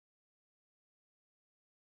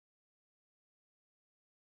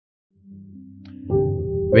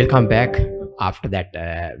Welcome back after that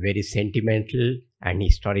very sentimental and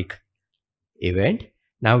historic event.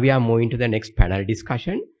 Now we are moving to the next panel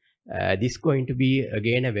discussion. This is going to be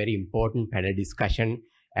again a very important panel discussion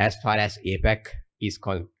as far as APAC is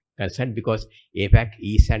concerned, because APAC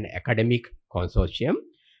is an academic consortium.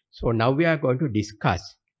 So now we are going to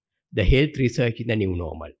discuss the health research in the new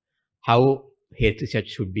normal, how health research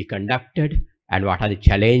should be conducted, and what are the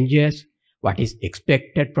challenges, what is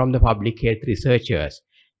expected from the public health researchers,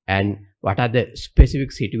 and what are the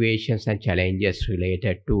specific situations and challenges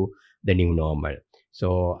related to the new normal.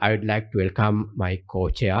 So I would like to welcome my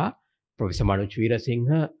co-chair, Professor Manoj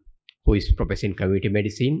Veerasinghe, who is Professor in Community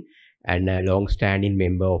Medicine and a long-standing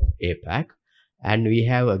member of APAC. And we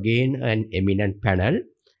have again an eminent panel,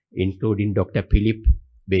 including Dr. Philip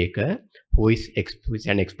Baker, who is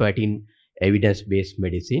an expert in evidence-based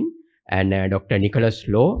medicine, and Dr. Nicholas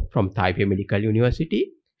Law from Taipei Medical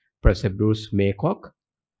University, Professor Bruce Maycock,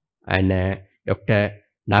 and Dr.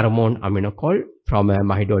 Naruemon Auemaneekul from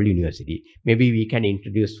Mahidol University. Maybe we can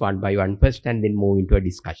introduce one by one first and then move into a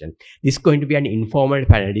discussion. This is going to be an informal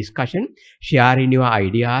panel discussion, sharing your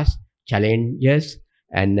ideas, challenges,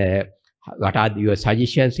 and what are your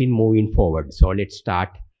suggestions in moving forward. So let's start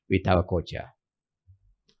with our co-chair.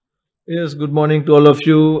 Yes, good morning to all of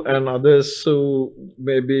you and others who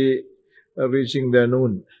may be reaching their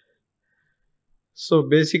noon. So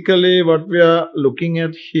basically what we are looking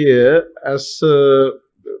at here, as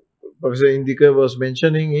Professor Indika was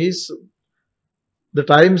mentioning, is the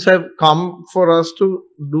times have come for us to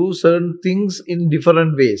do certain things in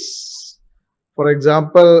different ways. For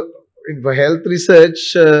example, for health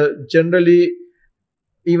research, generally,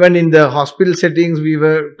 even in the hospital settings, we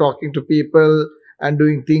were talking to people and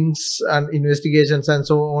doing things and investigations and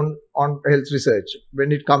so on health research.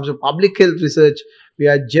 When it comes to public health research, we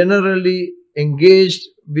are generally engaged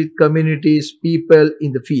with communities, people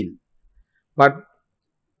in the field. But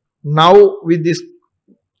now with this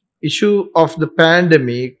issue of the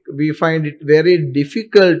pandemic, we find it very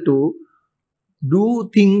difficult to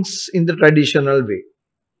do things in the traditional way.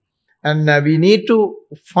 And we need to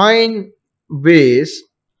find ways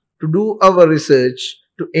to do our research,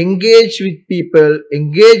 to engage with people,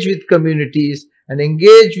 engage with communities, and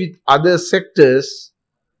engage with other sectors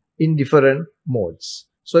in different modes.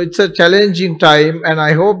 So it's a challenging time, and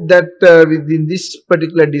I hope that within this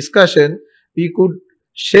particular discussion, we could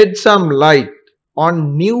shed some light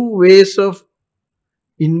on new ways of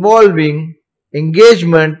involving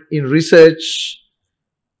engagement in research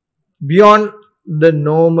beyond the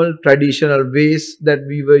normal traditional ways that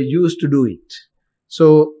we were used to do it.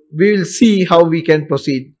 So we will see how we can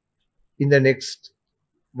proceed in the next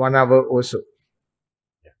 1 hour or so.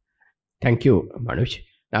 Thank you, Manoj.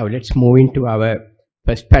 Now let's move into our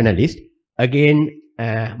first panelist. Again,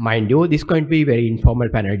 mind you, this is going to be a very informal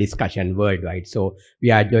panel discussion worldwide. So we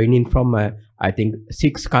are joining from, I think,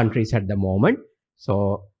 6 countries at the moment.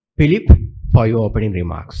 So Philip, for your opening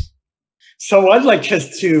remarks. So I'd like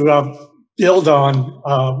just to build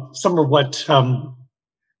on some of what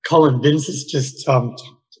Colin Vince has just talked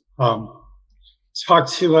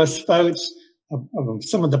to us about,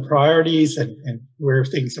 some of the priorities and where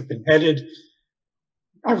things have been headed,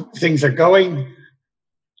 how things are going.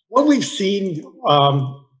 What we've seen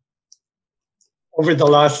over the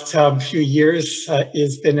last few years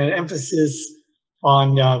has been an emphasis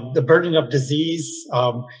on the burden of disease,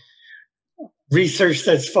 research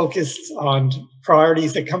that's focused on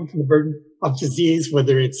priorities that come from the burden of disease,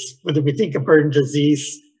 whether we think of burden of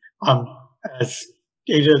disease as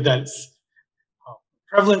data that's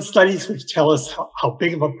prevalent studies which tell us how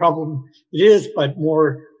big of a problem it is, but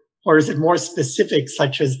or is it more specific,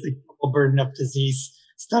 such as the global burden of disease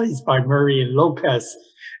studies by Murray and Lopez.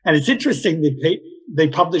 And it's interesting, they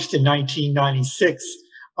published in 1996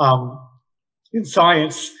 in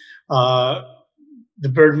Science, the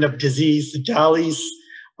burden of disease, the Dahli's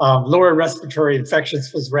lower respiratory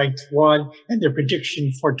infections was ranked 1, and their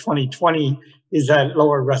prediction for 2020 is that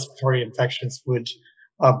lower respiratory infections would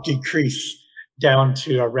decrease down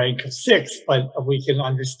to a rank of 6. But we can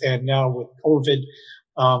understand now with COVID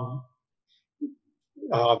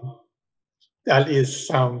that is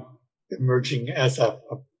emerging as a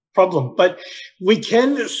problem. But we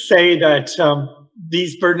can say that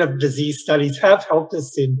these burden of disease studies have helped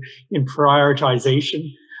us in prioritization,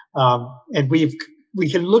 and we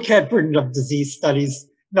can look at burden of disease studies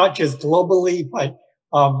not just globally, but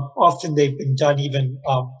often they've been done even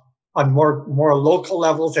on more local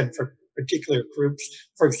levels and for particular groups.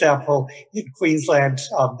 For example, in Queensland,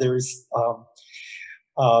 there's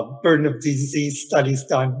burden of disease studies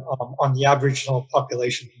done on the Aboriginal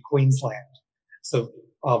population in Queensland. So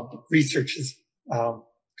research has gone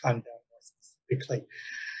down more specifically.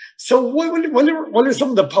 So what are some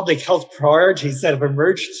of the public health priorities that have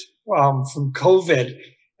emerged from COVID?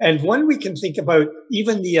 And when we can think about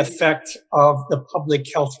even the effect of the public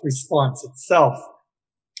health response itself,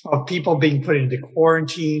 of people being put into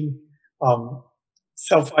quarantine,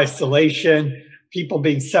 self-isolation, people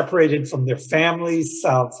being separated from their families.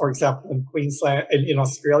 For example, in Queensland and in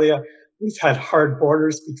Australia, we've had hard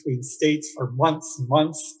borders between states for months and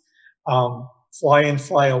months. Fly in,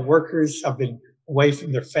 fly out workers have been away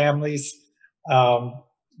from their families.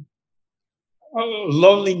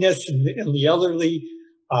 Loneliness in the elderly,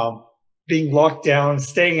 being locked down,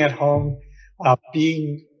 staying at home,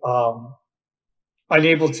 being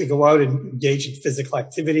unable to go out and engage in physical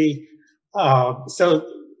activity. So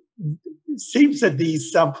it seems that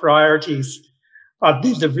these priorities,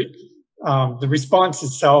 the response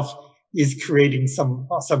itself is creating some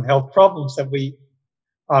health problems that we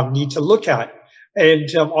need to look at. And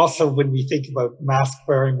also when we think about mask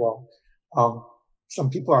wearing, well, some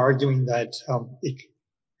people are arguing that it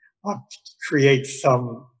creates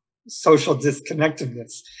some social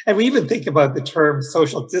disconnectedness. And we even think about the term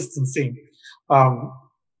social distancing.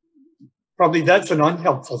 Probably that's an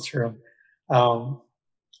unhelpful term,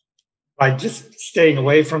 by just staying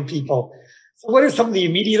away from people. So what are some of the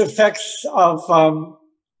immediate effects of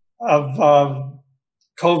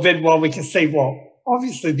COVID? Well, we can say, well,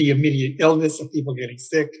 obviously the immediate illness of people getting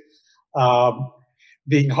sick,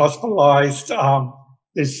 being hospitalized.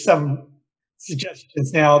 There's some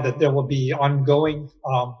suggestions now that there will be ongoing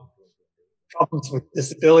problems with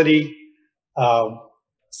disability.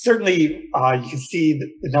 Certainly, you can see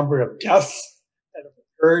the number of deaths that have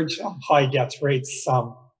occurred, high death rates,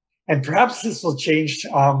 and perhaps this will change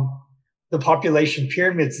the population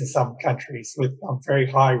pyramids in some countries with very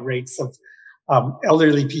high rates of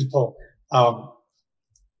elderly people,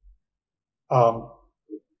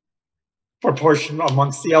 proportion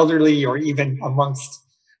amongst the elderly or even amongst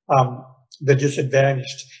the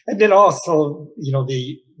disadvantaged. And then also, you know,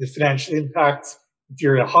 the financial impact if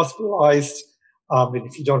you're hospitalized, and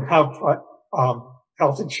if you don't have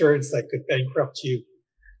health insurance, that could bankrupt you.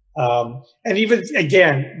 And even,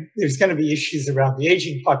 again, there's going to be issues around the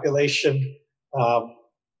aging population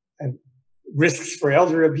and risks for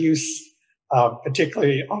elder abuse,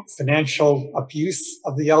 particularly financial abuse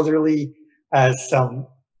of the elderly, as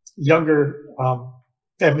younger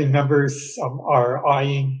family members are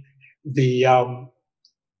eyeing the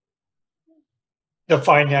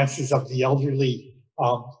finances of the elderly.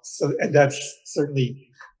 And that's certainly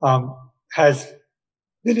has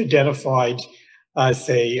been identified as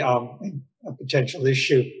a potential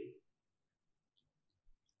issue.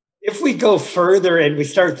 If we go further and we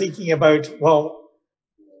start thinking about, well,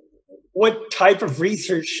 what type of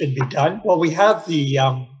research should be done? Well, we have the,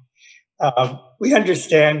 we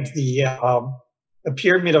understand the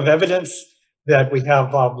pyramid of evidence, that we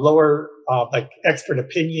have lower, like expert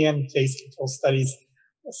opinion, case control studies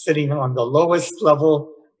sitting on the lowest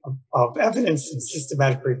level of evidence, and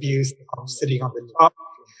systematic reviews sitting on the top.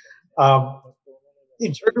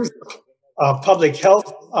 In terms of public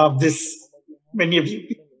health, many of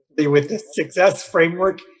you are with the success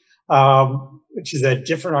framework, which is a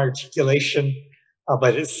different articulation,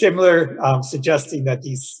 but it's similar, suggesting that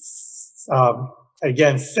these,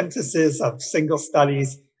 again, synthesis of single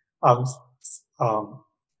studies, a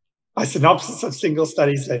synopsis of single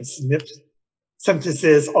studies and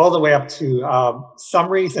synthesis all the way up to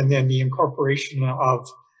summaries, and then the incorporation of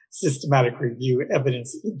systematic review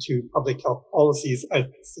evidence into public health policies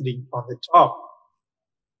sitting on the top.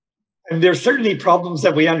 And there are certainly problems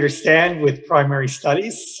that we understand with primary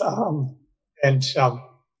studies, and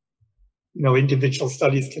you know, individual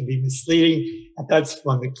studies can be misleading, and that's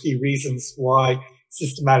one of the key reasons why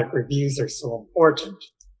systematic reviews are so important.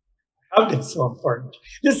 Have been so important.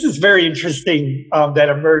 This is very interesting, that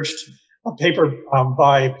emerged, a paper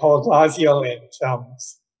by Paul Glasio and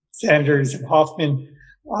Sanders and Hoffman,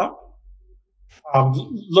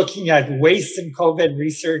 looking at waste in COVID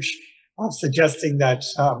research, suggesting that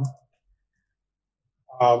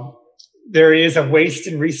there is a waste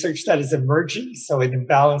in research that is emerging, so an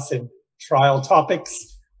imbalance in trial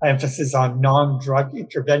topics, emphasis on non-drug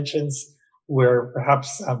interventions, where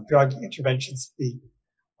perhaps drug interventions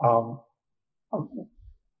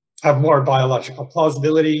have more biological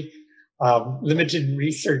plausibility, limited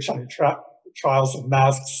research on trials of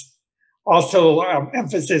masks, also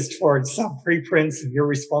emphasis towards some preprints and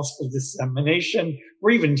irresponsible dissemination.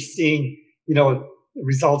 We're even seeing, you know, the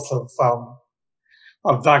results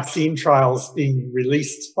of vaccine trials being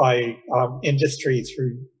released by industry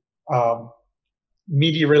through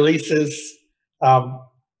media releases.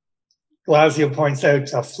 Glasio points out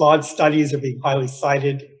flawed studies are being highly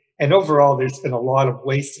cited, and overall there's been a lot of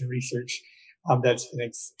waste in research that's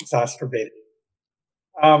been exacerbated.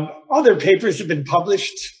 Other papers have been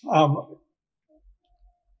published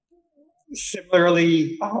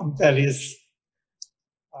similarly, that is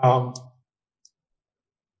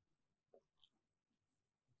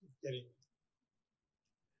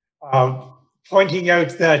pointing out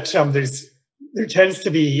that there tends to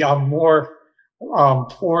be more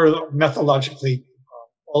poor methodologically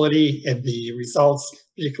quality in the results,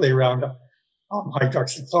 particularly around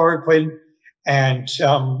hydroxychloroquine, and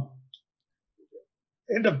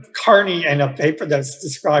in a paper that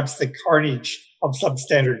describes the carnage of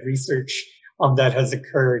substandard research that has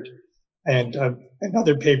occurred, and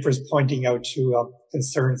other papers pointing out to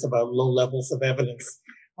concerns about low levels of evidence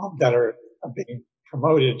that are being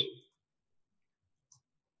promoted.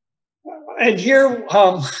 And here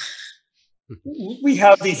we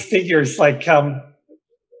have these figures like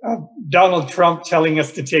Donald Trump telling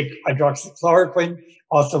us to take hydroxychloroquine,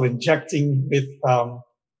 also injecting with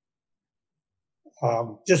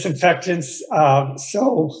disinfectants.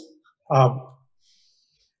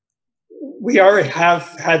 We have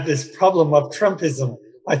had this problem of Trumpism,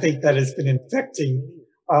 I think, that has been infecting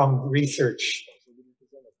research.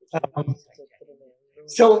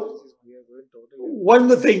 So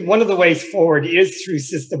one of the ways forward is through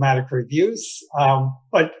systematic reviews,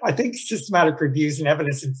 but I think systematic reviews and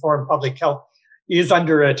evidence-informed public health is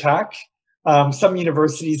under attack. Some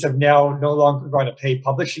universities have now no longer going to pay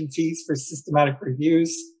publishing fees for systematic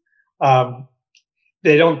reviews.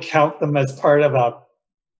 They don't count them as part of a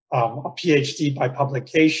PhD by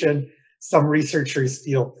publication. Some researchers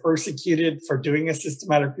feel persecuted for doing a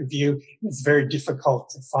systematic review. It's very difficult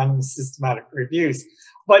to fund systematic reviews.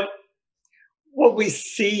 But what we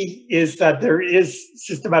see is that there is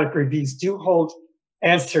systematic reviews do hold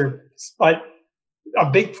answers, but a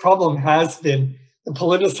big problem has been the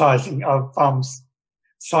politicizing of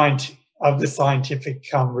the scientific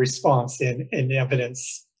response in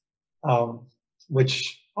evidence,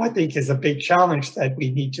 which I think is a big challenge that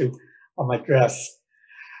we need to address.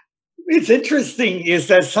 It's interesting is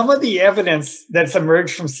that some of the evidence that's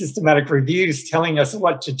emerged from systematic reviews telling us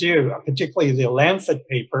what to do, particularly the Lancet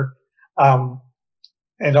paper,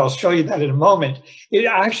 and I'll show you that in a moment, it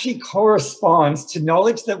actually corresponds to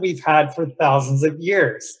knowledge that we've had for thousands of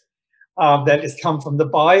years that has come from the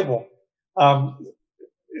Bible,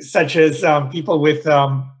 such as people with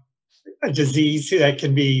a disease that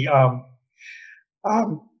can be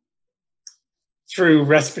through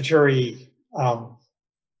respiratory,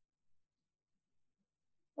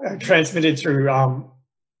 transmitted through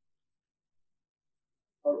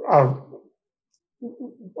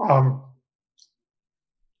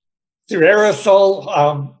through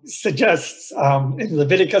aerosol, suggests in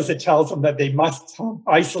Leviticus it tells them that they must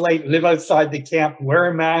isolate, live outside the camp, wear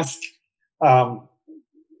a mask.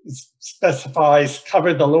 It specifies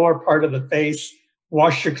cover the lower part of the face,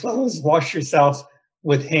 wash your clothes, wash yourself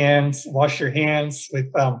with hands, wash your hands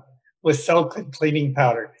with soap and cleaning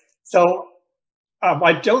powder. So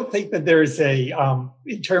I don't think that there's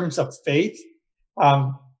in terms of faith,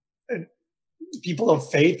 people of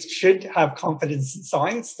faith should have confidence in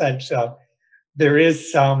science that there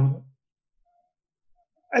is an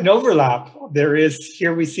overlap.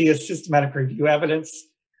 Here we see a systematic review evidence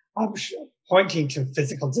pointing to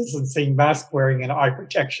physical distancing, mask wearing, and eye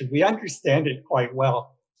protection. We understand it quite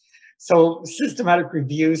well. So systematic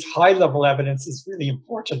reviews, high-level evidence is really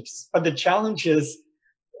important. But the challenge is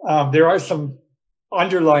there are some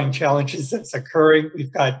underlying challenges that's occurring.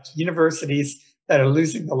 We've got universities that are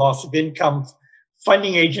losing the loss of income.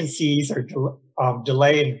 Funding agencies are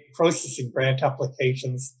delaying processing grant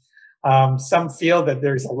applications. Some feel that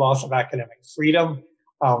there's a loss of academic freedom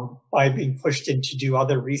by being pushed in to do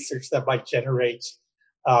other research that might generate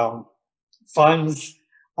funds.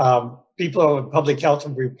 People in public health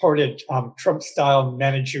have reported Trump-style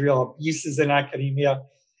managerial abuses in academia,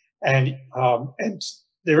 and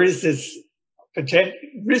there is this potential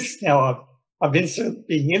risk now of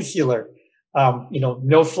being insular.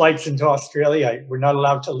 No flights into Australia. We're not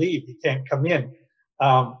allowed to leave. You can't come in.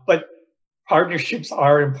 But partnerships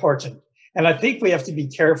are important. And I think we have to be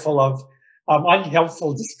careful of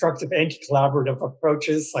unhelpful, destructive, anti-collaborative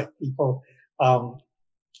approaches, like people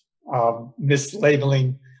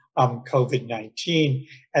mislabeling COVID-19.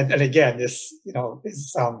 And again, this,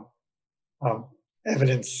 is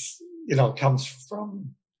evidence, comes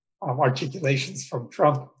from articulations from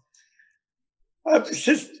Trump.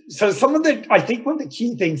 So I think one of the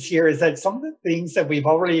key things here is that some of the things that we've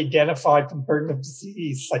already identified from burden of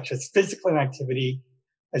disease, such as physical inactivity,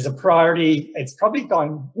 as a priority. It's probably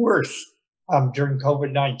gone worse during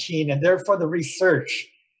COVID-19, and therefore the research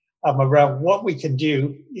around what we can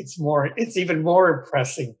do, it's even more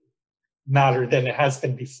pressing matter than it has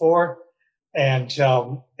been before. And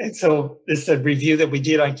so this is a review that we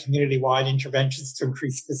did on community-wide interventions to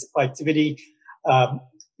increase physical activity.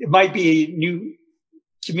 It might be new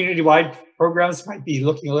community-wide programs might be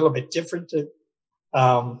looking a little bit different,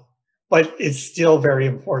 but it's still very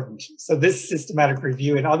important. So this systematic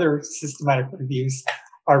review and other systematic reviews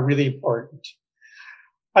are really important.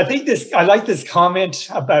 I like this comment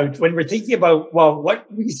about when we're thinking about, well, what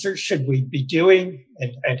research should we be doing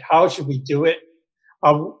and how should we do it?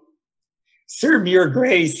 Sir Muir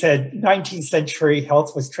Gray said 19th century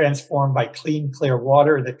health was transformed by clean, clear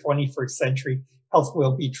water. The 21st century health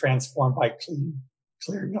will be transformed by clean,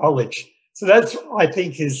 clear knowledge. So that's, I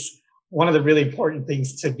think, is one of the really important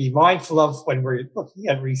things to be mindful of when we're looking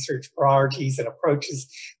at research priorities and approaches,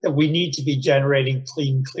 that we need to be generating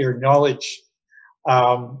clean, clear knowledge.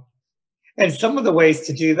 And some of the ways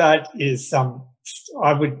to do that is,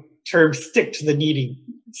 I would term stick to the knitting,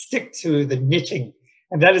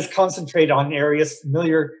 and that is concentrate on areas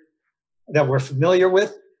that we're familiar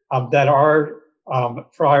with, that are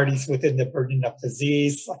priorities within the burden of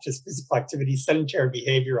disease, such as physical activity, sedentary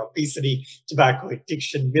behavior, obesity, tobacco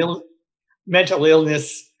addiction, mental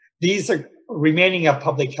illness. These are remaining a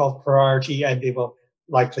public health priority, and they will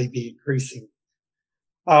likely be increasing.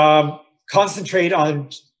 Concentrate on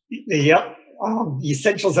the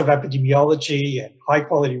essentials of epidemiology and high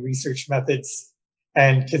quality research methods,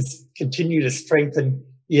 and continue to strengthen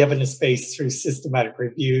the evidence base through systematic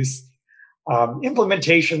reviews.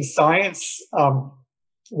 Implementation science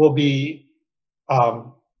will be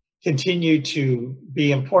continue to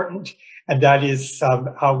be important, and that is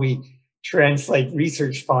how we translate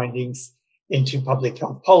research findings into public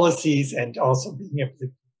health policies and also being able to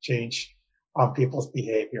change people's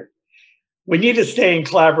behavior. We need to stay in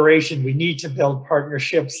collaboration. We need to build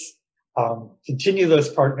partnerships, continue those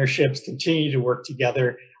partnerships, continue to work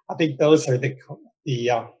together. I think those are the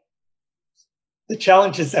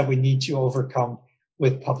challenges that we need to overcome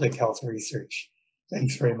with public health research.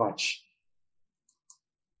 Thanks very much.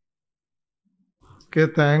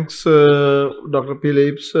 Okay, thanks, Dr.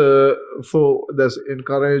 Phillips, for this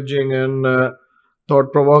encouraging and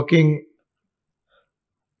thought-provoking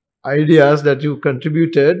ideas that you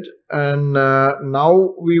contributed. And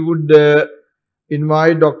now we would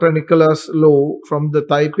invite Dr. Nicholas Low from the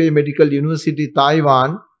Taipei Medical University,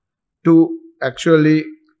 Taiwan, to actually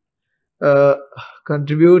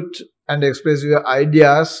contribute and express your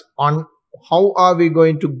ideas on how are we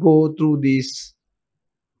going to go through these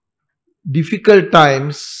difficult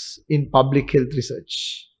times in public health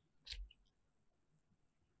research.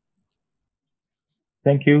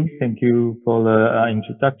 Thank you for the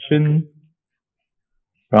introduction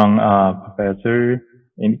from Professor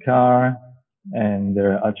Indika and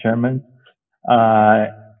our chairman.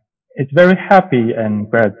 It's very happy and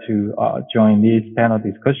glad to join this panel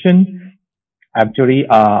discussion. Actually,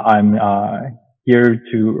 I'm here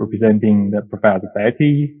to representing the Professor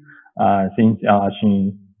Betty, since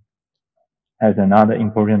she has another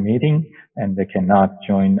important meeting and they cannot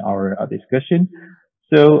join our discussion.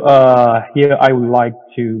 So here I would like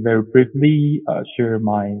to very briefly share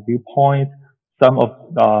my viewpoint. Some of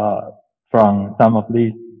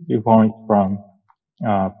these viewpoints from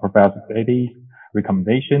Professor Betty's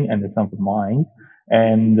recommendation and some of mine.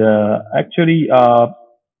 And actually,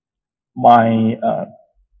 my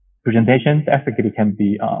presentation basically can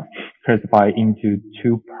be classified into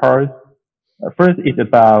two parts. First is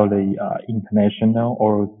about the international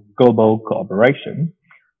or global cooperation.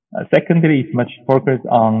 Secondly, is much focused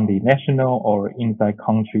on the national or inside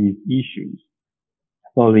countries issues.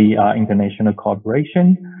 For the international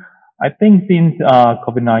cooperation, I think since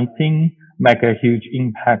COVID-19 make a huge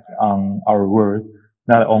impact on our world,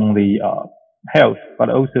 not only health, but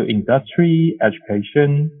also industry,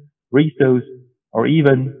 education, resource, or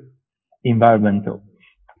even environmental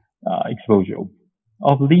exposure.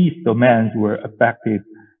 Of these domains were affected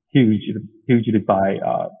hugely by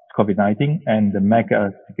COVID-19 and make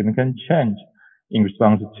a significant change in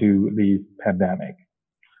response to this pandemic.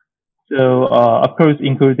 So, of course,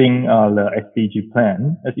 including the SDG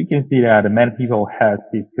plan, as you can see that many people have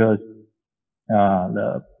discussed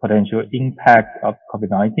the potential impact of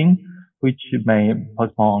COVID-19, which may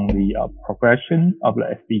postpone the progression of the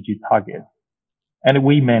SDG target. And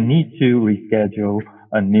we may need to reschedule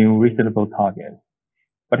a new reasonable target.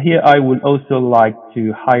 But here I would also like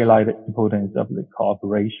to highlight the importance of the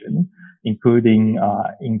cooperation, including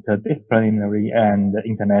interdisciplinary and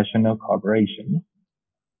international cooperation.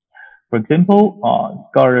 For example,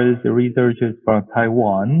 scholars, researchers from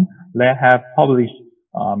Taiwan, they have published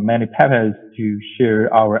many papers to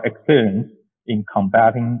share our experience in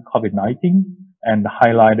combating COVID-19 and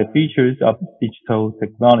highlight the features of digital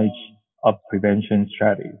technology of prevention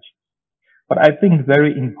strategy. But I think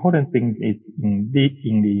very important thing is in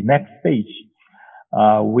the next stage,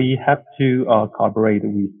 we have to cooperate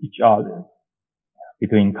with each other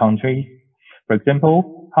between countries. For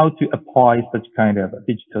example, how to apply such kind of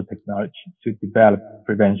digital technology to develop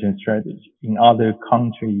prevention strategy in other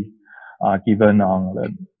countries, given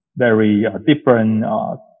the very different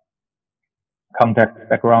context,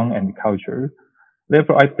 background, and culture.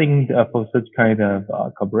 Therefore, I think for such kind of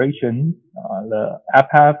cooperation, the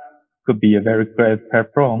APAP could be a very great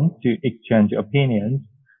platform to exchange opinions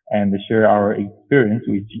and share our experience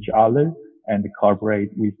with each other and cooperate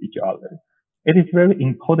with each other. It is very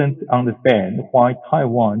important to understand why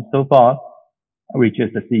Taiwan so far reaches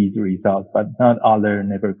these results, but not other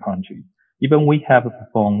neighbor countries. Even we have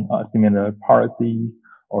performed similar policies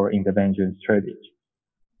or intervention strategies.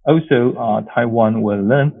 Also, Taiwan will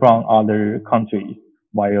learn from other countries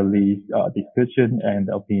via this discussion and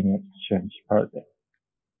opinion exchange process.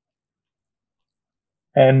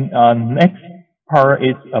 And next part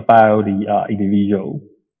is about the individual.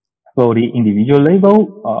 For the individual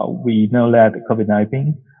level, we know that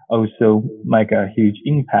COVID-19 also make a huge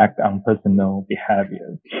impact on personal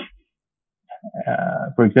behavior.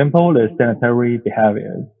 For example, the sanitary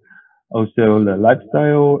behaviors, also the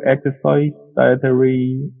lifestyle, exercise,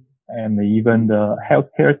 dietary, and even the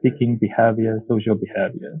healthcare seeking behavior, social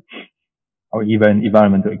behavior, or even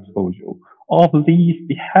environmental exposure. All of these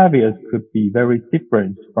behaviors could be very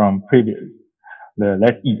different from previous, the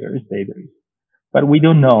last years, later. But we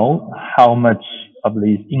don't know how much of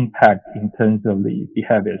this impact in terms of the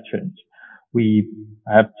behavior change. We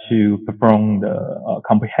have to perform the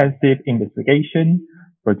comprehensive investigation,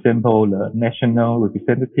 for example, the National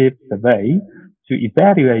Representative Survey, to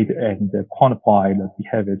evaluate and quantify the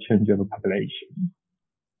behavior change of the population.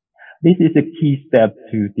 This is a key step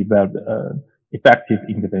to develop effective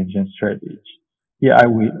intervention strategy. Here,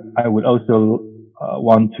 I would also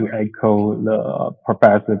want to echo the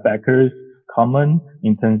Professor Becker's comment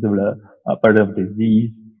in terms of the burden of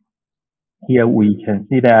disease. Here we can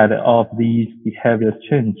see that of these behavior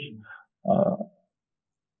change,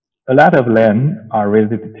 a lot of them are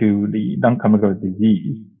related to the non-communicable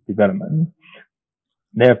disease development.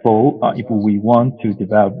 Therefore, if we want to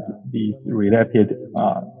develop these related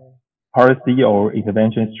policy or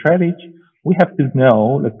intervention strategy, we have to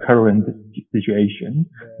know the current situation,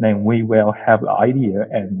 then we will have the idea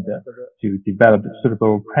and to develop a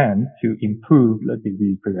suitable plan to improve the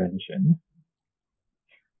disease prevention.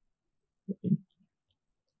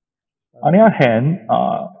 On the other hand,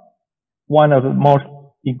 one of the most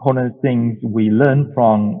important things we learn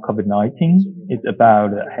from COVID-19 is about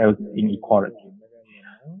health inequality.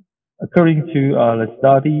 According to the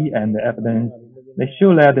study and the evidence, they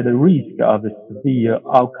show that the risk of severe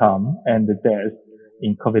outcome and death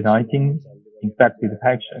in COVID-19 infected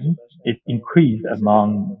patients is increased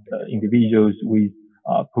among individuals with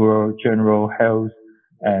poor general health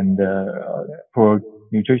and poor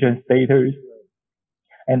nutrition status,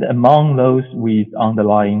 and among those with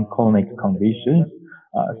underlying chronic conditions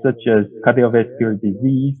such as cardiovascular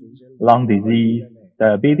disease, lung disease,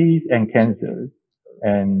 diabetes, and cancer,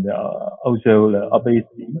 and also the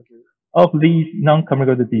obesity. Of these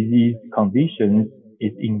non-communicable disease conditions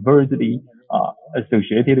is inversely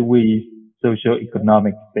associated with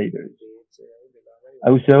socio-economic status.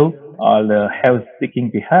 Also, the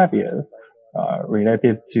health-seeking behavior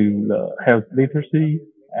related to the health literacy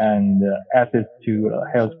and access to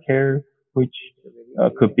health care, which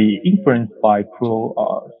could be influenced by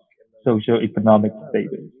poor socio-economic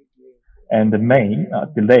status, and may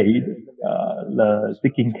delay the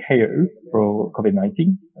seeking care for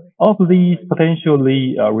COVID-19. All of these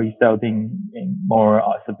potentially resulting in more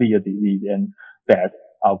severe disease and death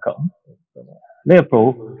outcome.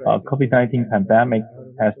 Therefore, COVID-19 pandemic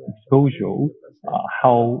has exposed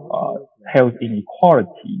how health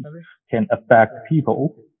inequality can affect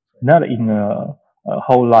people, not in a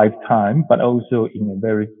whole lifetime, but also in a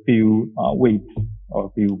very few weeks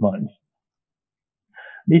or few months.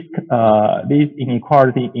 This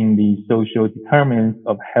inequality in the social determinants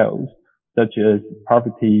of health, such as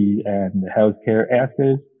poverty and healthcare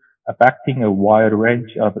access, affecting a wide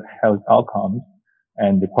range of health outcomes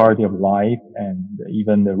and the quality of life and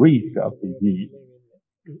even the risk of disease.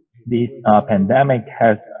 This pandemic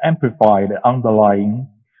has amplified the underlying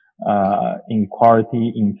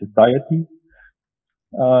inequality in society.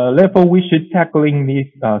 Therefore, we should tackling this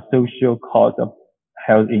social cause of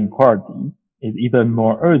health inequality is even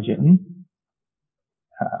more urgent.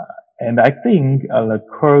 And I think the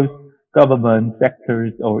cross-government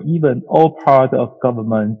sectors, or even all parts of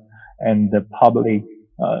government and the public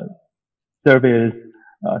service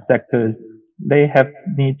sectors, they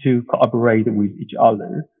need to cooperate with each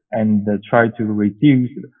other and try to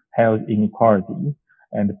reduce health inequality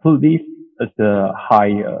and put this as the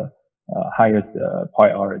highest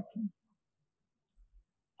priority.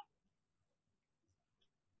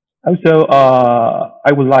 Also,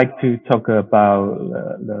 I would like to talk about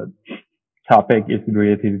the topic is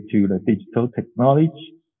related to the digital technology.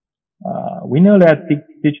 We know that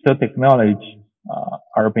digital technology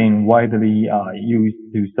are being widely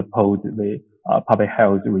used to support the public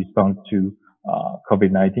health response to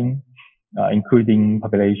COVID-19, including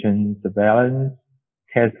population surveillance,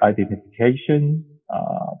 case identification,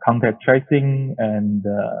 contact tracing, and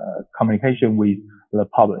communication with the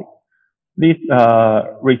public. This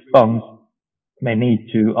response may need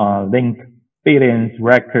to link billions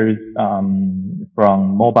records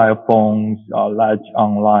from mobile phones, large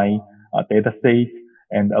online data sets,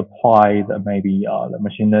 and apply maybe the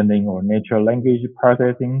machine learning or natural language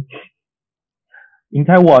processing. In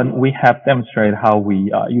Taiwan, we have demonstrated how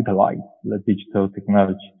we utilize the digital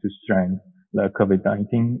technology to strengthen the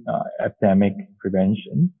COVID-19 epidemic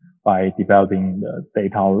prevention by developing the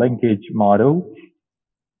data linkage model.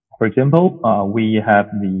 For example, we have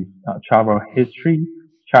the travel history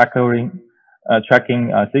tracking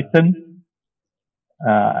system.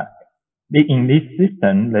 In this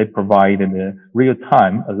system, they provide a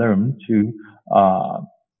real-time alert to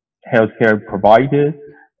healthcare providers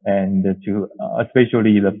and to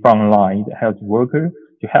especially the frontline health worker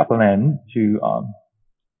to help them to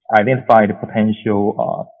identify the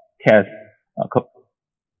potential case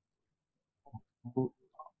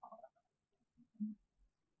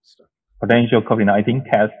potential COVID-19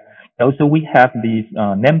 case. Also, we have this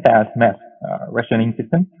name-based mass rationing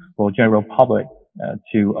system for general public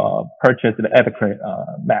to purchase the adequate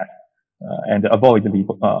mask and avoid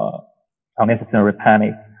the unnecessary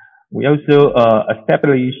panic. We also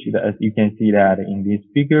established, as you can see that in this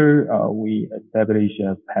figure, we established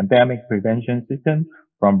a pandemic prevention system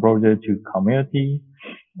from border to community.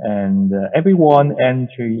 And everyone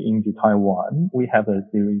entering into Taiwan, we have a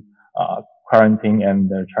series quarantine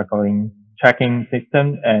and tracking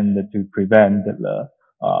system and to prevent the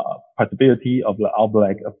possibility of the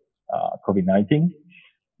outbreak of COVID-19.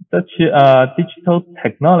 Such digital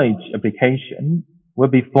technology application will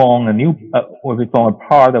be formed a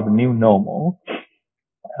part of a new normal.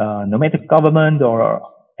 No matter government or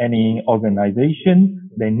any organization,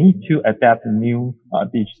 they need to adapt a new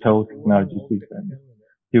digital technology system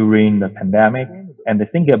during the pandemic and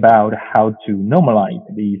think about how to normalize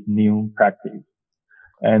these new practices.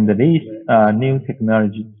 And these new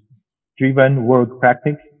technology-driven work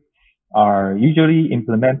practices are usually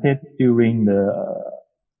implemented during the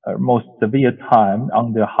most severe time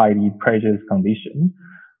under highly precious conditions,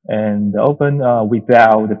 and often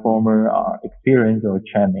without the former experience or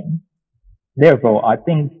training. Therefore, I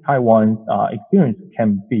think Taiwan's experience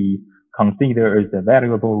can be considered as a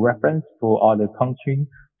valuable reference for other countries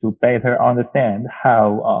to better understand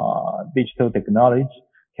how digital technology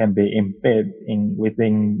can be embedded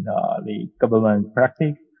within the government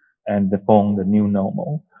practice and form the new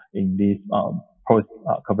normal in this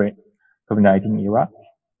post-COVID-19 era.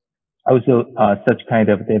 Also, such kind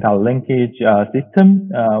of data linkage system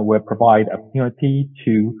will provide opportunity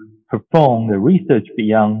to perform the research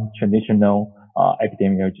beyond traditional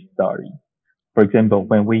epidemiology study. For example,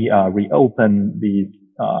 when we reopen these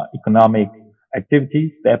economic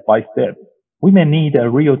activities step by step, we may need a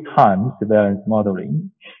real-time surveillance modeling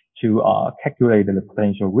to calculate the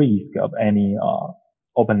potential risk of any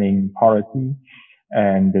opening policy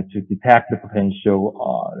and to detect the potential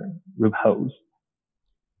loopholes.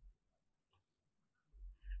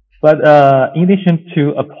 But in addition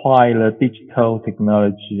to apply the digital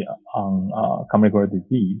technology on communicable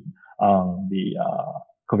disease, on the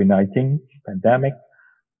COVID-19 pandemic,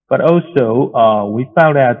 but also we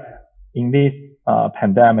found that in this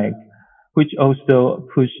pandemic, which also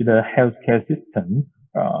pushed the healthcare system,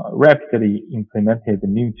 rapidly implemented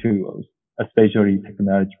new tools, especially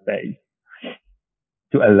technology-based,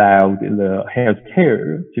 to allow the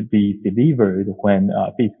healthcare to be delivered when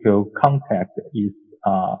physical contact is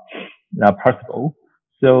not possible.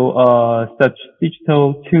 So such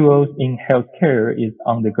digital tools in healthcare is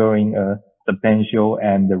undergoing a substantial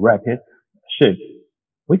and rapid shift.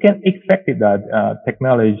 We can expect that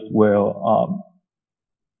technology will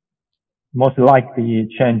most likely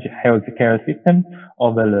change healthcare system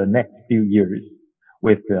over the next few years.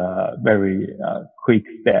 with very quick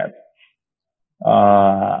steps.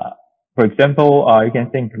 For example, you can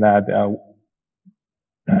think that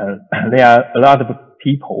there are a lot of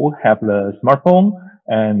people have the smartphone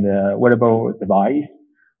and wearable device,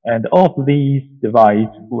 and all of these devices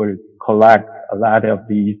will collect a lot of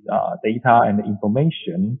these data and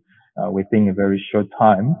information within a very short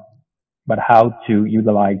time. But how to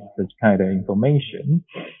utilize this kind of information?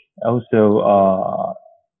 Also,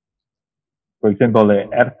 for example, the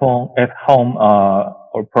at-home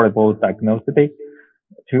or portable diagnostic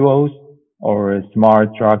tools, or smart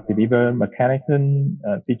drug delivery mechanism,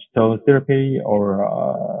 digital therapy,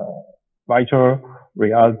 or virtual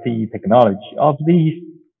reality technology. All of these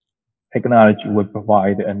technology will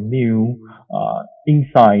provide a new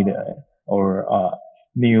insight or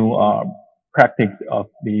new practice of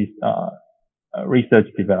these research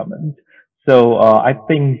development. So I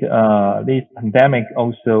think this pandemic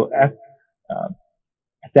also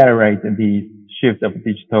accelerates the shift of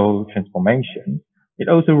digital transformation. It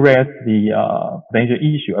also raised the potential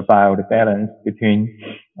issue about the balance between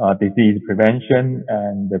disease prevention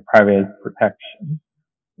and the private protection.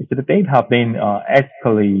 If the data have been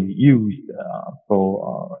ethically used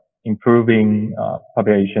for improving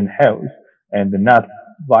population health and not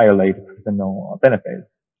violate personal benefits,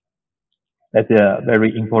 that's a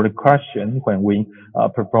very important question when we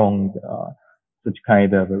perform such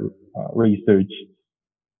kind of research.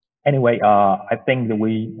 Anyway, I think that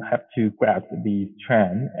we have to grasp this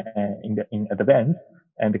trend in advance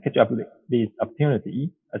and catch up with this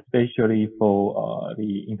opportunity, especially for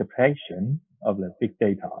the interpretation of the big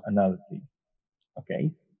data analysis.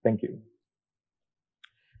 Okay, thank you.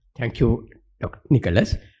 Thank you, Dr.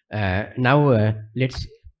 Nicholas. Now let's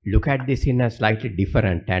look at this in a slightly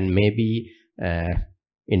different and maybe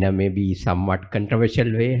in a maybe somewhat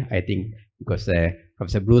controversial way, I think, because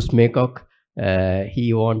Professor Bruce Maycock,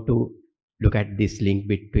 he want to look at this link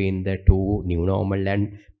between the two, new normal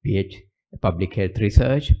and public health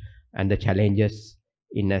research, and the challenges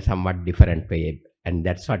in a somewhat different way. And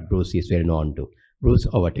that's what Bruce is well known to. Bruce,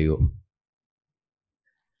 over to you.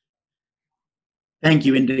 Thank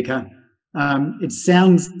you, Indika. It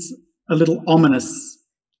sounds a little ominous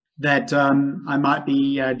that I might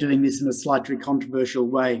be doing this in a slightly controversial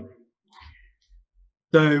way.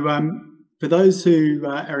 So for those who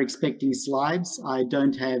are expecting slides, I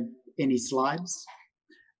don't have any slides.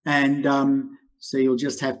 And so you'll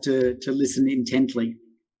just have to listen intently.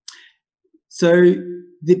 So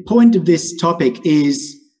the point of this topic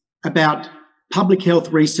is about public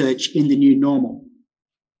health research in the new normal.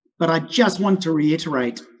 But I just want to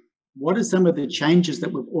reiterate, what are some of the changes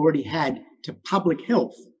that we've already had to public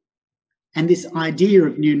health and this idea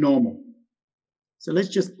of new normal? So let's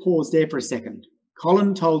just pause there for a second.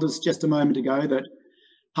 Colin told us just a moment ago that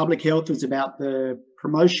public health is about the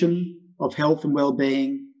promotion of health and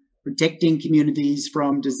well-being, protecting communities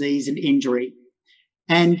from disease and injury.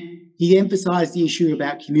 And he emphasised the issue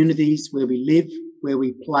about communities where we live, where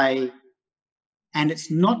we play. And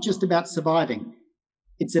it's not just about surviving.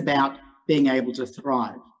 It's about being able to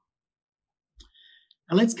thrive.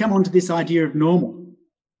 Now let's come on to this idea of normal.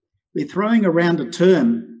 We're throwing around a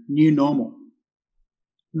term, new normal.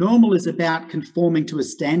 Normal is about conforming to a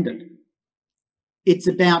standard. It's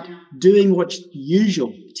about doing what's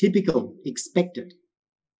usual, typical, expected.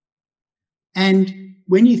 And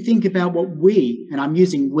when you think about what we, and I'm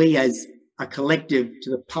using we as a collective to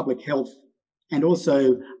the public health and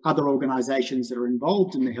also other organisations that are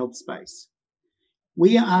involved in the health space,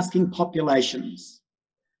 we are asking populations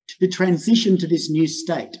to transition to this new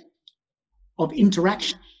state of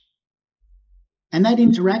interaction. And that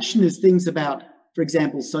interaction is things about, for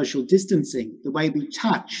example, social distancing, the way we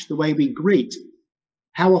touch, the way we greet,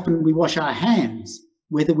 how often we wash our hands,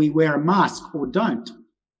 whether we wear a mask or don't,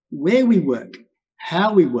 where we work,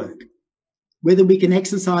 how we work, whether we can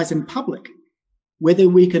exercise in public, whether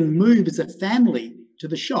we can move as a family to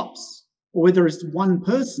the shops, or whether it's one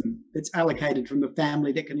person that's allocated from the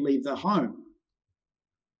family that can leave the home.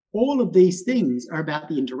 All of these things are about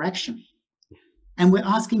the interaction. And we're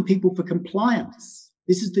asking people for compliance.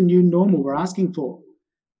 This is the new normal we're asking for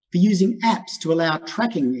using apps to allow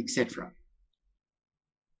tracking, etc.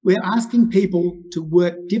 We're asking people to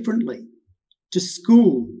work differently, to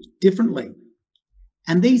school differently.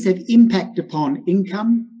 And these have impact upon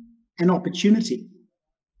income and opportunity.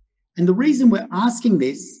 And the reason we're asking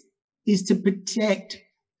this is to protect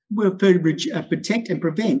and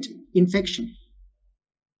prevent infection.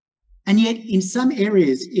 And yet in some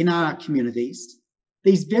areas in our communities,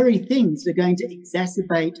 these very things are going to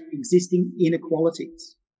exacerbate existing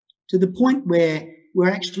inequalities to the point where we're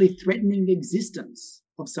actually threatening the existence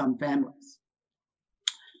of some families.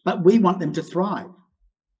 But we want them to thrive,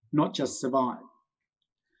 not just survive.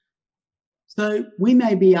 So we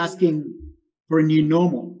may be asking for a new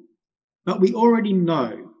normal, but we already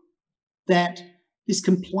know that this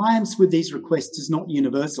compliance with these requests is not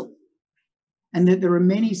universal, and that there are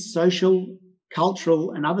many social,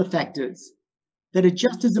 cultural, and other factors that are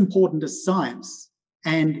just as important as science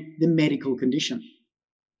and the medical condition.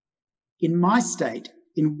 In my state,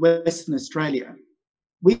 in Western Australia,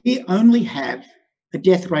 we only have a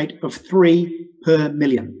death rate of 3 per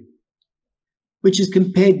million, which is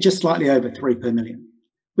compared just slightly over 3 per million,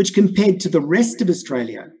 which compared to the rest of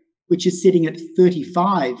Australia, which is sitting at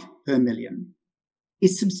 35 per million,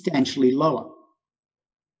 is substantially lower.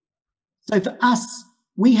 So for us,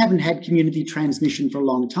 we haven't had community transmission for a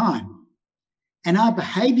long time. And our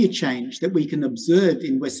behaviour change that we can observe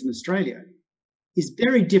in Western Australia is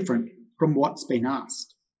very different from what's been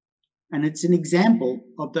asked. And it's an example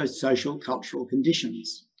of those social cultural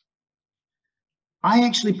conditions. I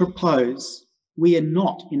actually propose we are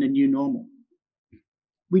not in a new normal.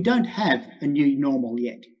 We don't have a new normal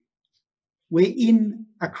yet. We're in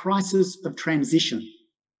a crisis of transition.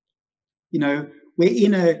 You know, we're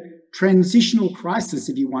in a transitional crisis,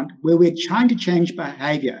 if you want, where we're trying to change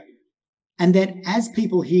behaviour. And that as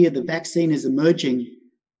people hear the vaccine is emerging,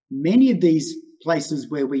 many of these places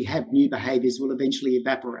where we have new behaviours will eventually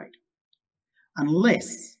evaporate,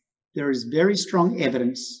 unless there is very strong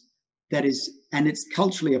evidence that is, and it's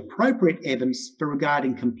culturally appropriate evidence for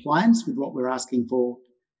regarding compliance with what we're asking for,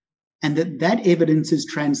 and that evidence is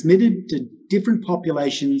transmitted to different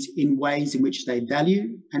populations in ways in which they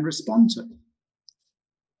value and respond to.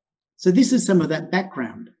 So this is some of that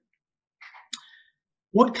background.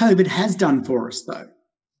 What COVID has done for us, though,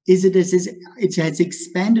 is it has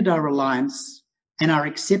expanded our reliance and our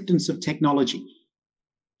acceptance of technology.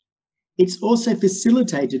 It's also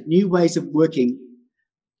facilitated new ways of working,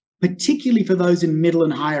 particularly for those in middle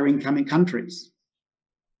and higher income countries.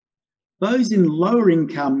 Those in lower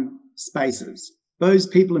income spaces, those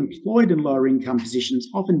people employed in lower income positions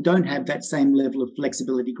often don't have that same level of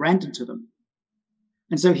flexibility granted to them.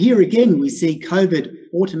 And so here again, we see COVID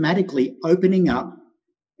automatically opening up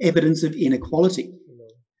evidence of inequality.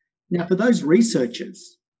 Now, for those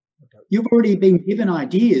researchers, you've already been given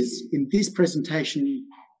ideas in this presentation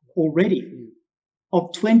already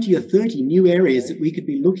of 20 or 30 new areas that we could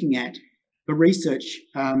be looking at for research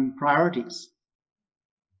priorities.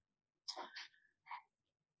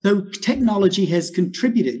 So technology has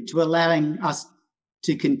contributed to allowing us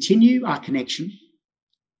to continue our connection,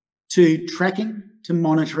 to tracking, to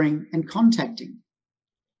monitoring and contacting.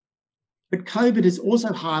 But COVID has also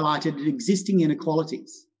highlighted existing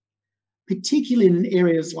inequalities, particularly in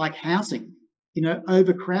areas like housing,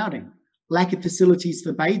 overcrowding, lack of facilities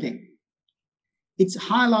for bathing. It's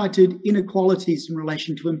highlighted inequalities in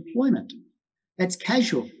relation to employment. That's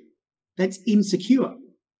casual, that's insecure,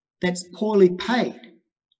 that's poorly paid.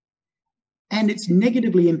 And it's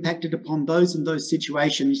negatively impacted upon those in those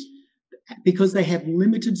situations because they have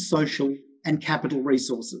limited social and capital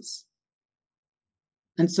resources.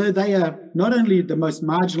 And so they are not only the most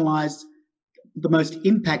marginalised, the most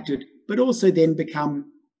impacted, but also then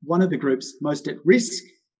become one of the groups most at risk.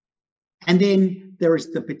 And then there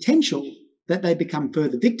is the potential that they become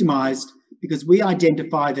further victimised because we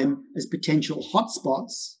identify them as potential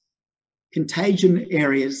hotspots, contagion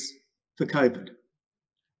areas for COVID.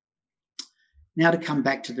 Now to come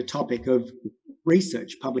back to the topic of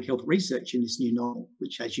research, public health research in this new normal,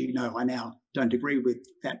 which, as you know, I now don't agree with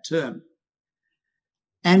that term.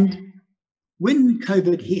 And when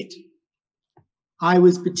COVID hit, I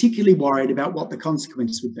was particularly worried about what the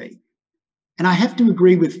consequences would be. And I have to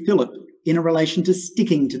agree with Philip in relation to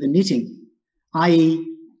sticking to the knitting, i.e.,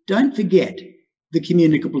 don't forget the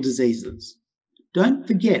communicable diseases. Don't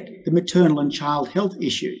forget the maternal and child health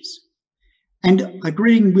issues. And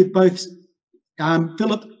agreeing with both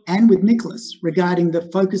Philip and with Nicholas regarding the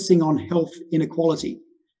focusing on health inequality,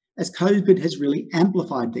 as COVID has really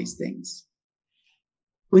amplified these things.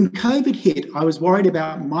 When COVID hit, I was worried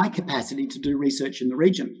about my capacity to do research in the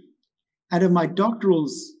region, out of my doctoral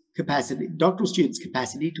students'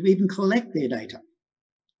 capacity to even collect their data.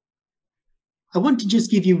 I want to just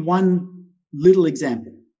give you one little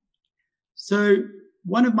example. So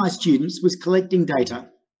one of my students was collecting data.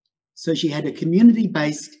 So she had a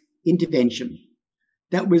community-based intervention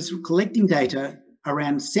that was collecting data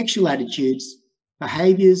around sexual attitudes,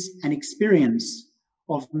 behaviours and experience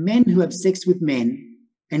of men who have sex with men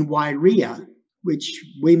and wirea, which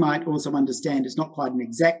we might also understand is not quite an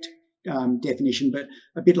exact definition, but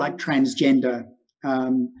a bit like transgender,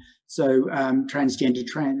 transgender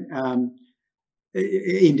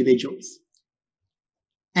individuals.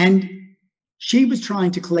 And she was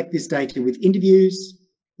trying to collect this data with interviews,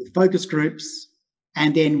 with focus groups,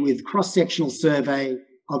 and then with cross-sectional survey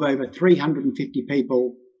of over 350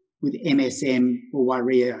 people with MSM or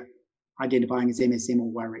Waria, identifying as MSM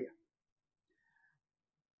or Waria.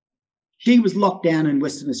 She was locked down in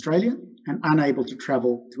Western Australia and unable to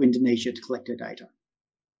travel to Indonesia to collect her data.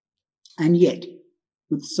 And yet,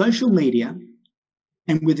 with social media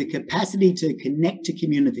and with the capacity to connect to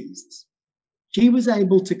communities, she was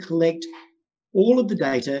able to collect all of the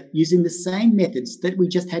data using the same methods that we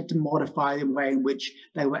just had to modify the way in which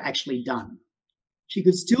they were actually done. She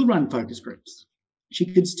could still run focus groups.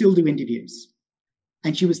 She could still do interviews.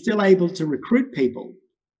 And she was still able to recruit people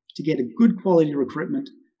to get a good quality recruitment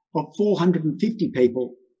of 450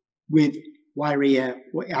 people with Waria,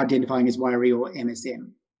 identifying as Waria or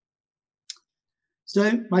MSM.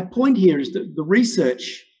 So my point here is that the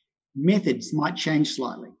research methods might change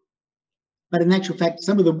slightly. But in actual fact,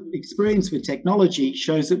 some of the experience with technology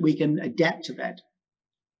shows that we can adapt to that.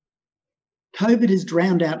 COVID has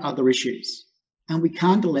drowned out other issues, and we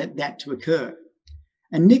can't let that to occur.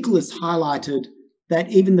 And Nicholas highlighted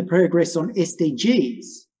that even the progress on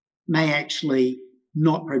SDGs may actually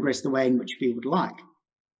not progress the way in which we would like.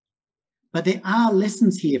 But there are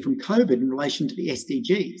lessons here from COVID in relation to the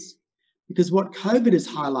SDGs, because what COVID has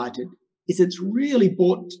highlighted is it's really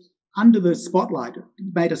brought under the spotlight,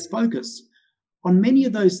 made us focus on many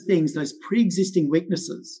of those things, those pre-existing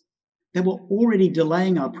weaknesses that were already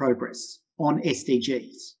delaying our progress on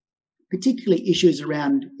SDGs, particularly issues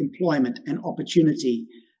around employment and opportunity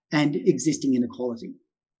and existing inequality.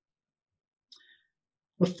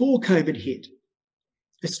 Before COVID hit,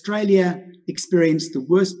 Australia experienced the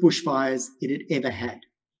worst bushfires it had ever had.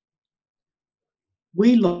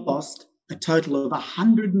 We lost a total of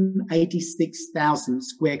 186,000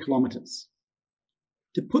 square kilometres.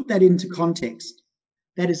 To put that into context,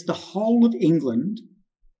 that is the whole of England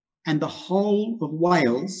and the whole of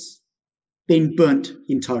Wales been burnt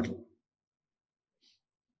in total.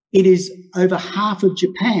 It is over half of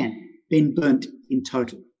Japan been burnt in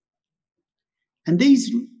total. And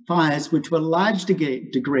these fires, which were a large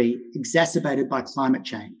degree exacerbated by climate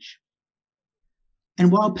change.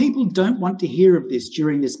 And while people don't want to hear of this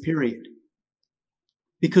during this period,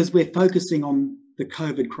 because we're focusing on the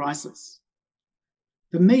COVID crisis,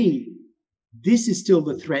 for me, this is still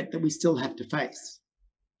the threat that we still have to face,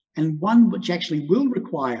 and one which actually will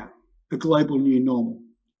require a global new normal,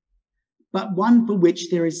 but one for which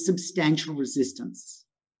there is substantial resistance.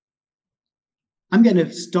 I'm going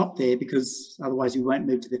to stop there because otherwise we won't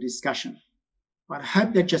move to the discussion. But I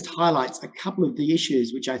hope that just highlights a couple of the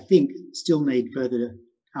issues which I think still need further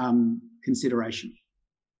consideration.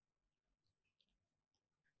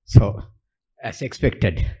 So, as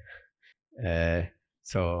expected,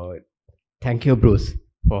 so thank you, Bruce,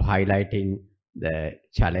 for highlighting the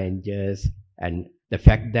challenges and the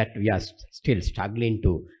fact that we are still struggling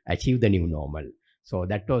to achieve the new normal. So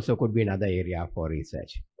that also could be another area for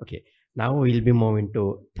research. Okay, now we'll be moving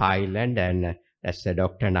to Thailand, and that's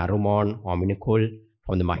Dr. Naruemon Auemaneekul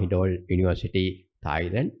from the Mahidol University,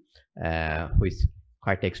 Thailand, who is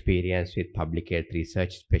quite experienced with public health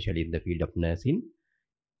research, especially in the field of nursing.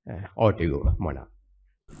 Over to you, Mona.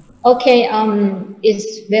 Okay,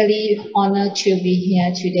 it's very honored to be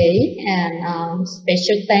here today, and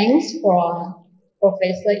special thanks for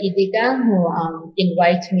Professor Indika who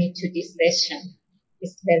invited me to this session.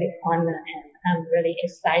 It's very honored, and I'm really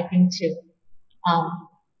excited to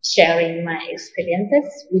sharing my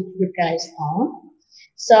experiences with you guys all.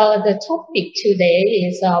 So the topic today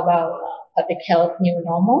is about public health new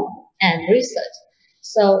normal and research.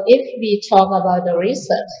 So if we talk about the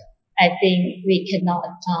research, I think we cannot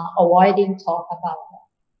avoiding talk about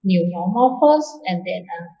new normal first, and then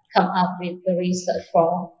come up with the research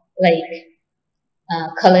for like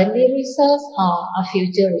currently research or a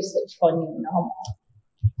future research for new normal.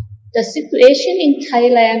 The situation in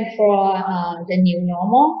Thailand for the new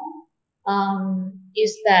normal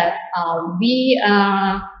is that we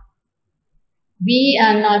are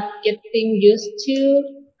not getting used to.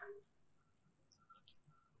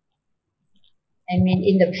 I mean,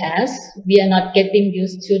 in the past, we are not getting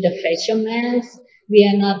used to the facial masks. We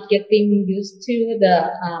are not getting used to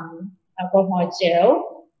the alcohol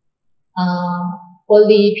gel.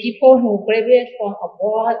 Only people who graduate from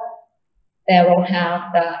abroad, they will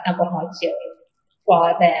have the alcohol gel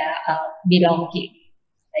for their belonging,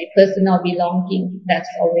 like personal belonging. That's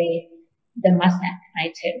always the must-have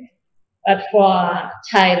item. But for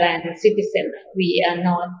Thailand citizens, we are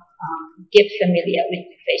not get familiar with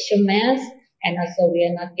facial masks. And also we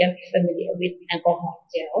are not get familiar with alcohol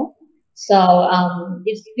gel. So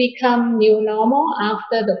it's become new normal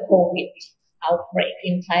after the COVID outbreak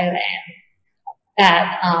in Thailand,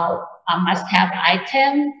 that a must-have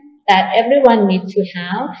item that everyone needs to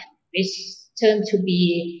have, which turned to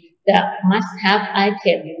be the must-have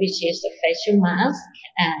item, which is the facial mask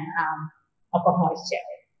and alcohol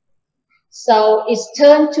gel. So it's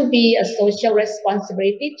turned to be a social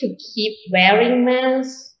responsibility to keep wearing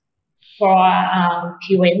masks for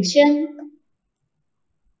prevention.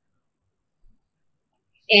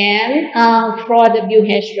 And for the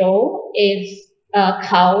WHO, it's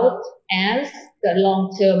count as the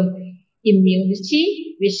long-term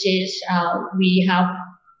immunity, which is we have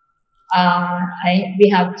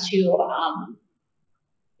to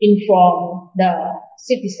inform the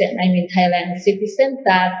citizen, I mean Thailand citizen,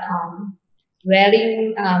 that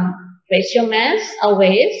wearing facial masks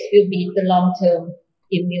always will be the long-term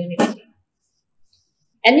immunity.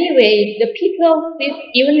 Anyway, the people with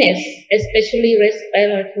illness, especially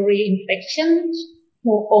respiratory infections,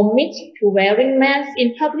 who omit to wearing masks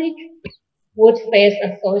in public would face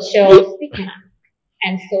a social stigma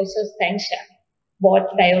and social sanction, both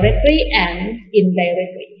directly and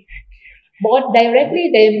indirectly. Both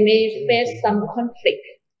directly, they may face some conflict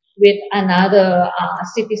with another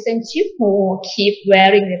citizenship who keep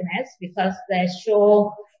wearing the mask because they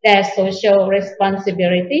show their social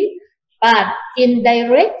responsibility. But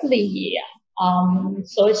indirectly,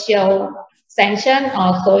 social sanction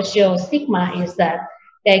or social stigma is that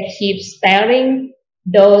they keep sparing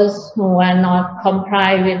those who are not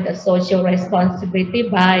comply with the social responsibility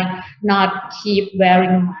by not keep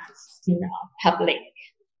wearing masks in public.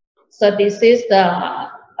 So this is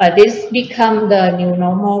this become the new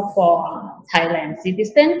normal for Thailand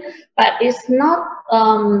citizen, but it's not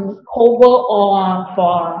overall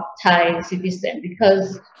for Thai citizen,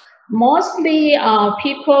 because mostly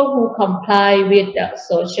people who comply with the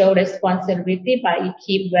social responsibility by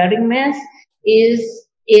keep wearing masks is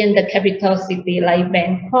in the capital city like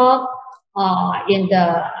Bangkok, in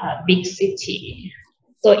the big city.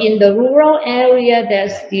 So in the rural area, they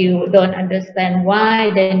still don't understand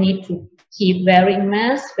why they need to keep wearing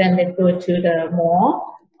masks when they go to the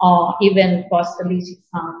mall or even grocery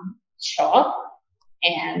shop.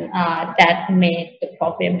 And that made the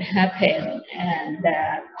problem happen, and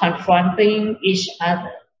confronting each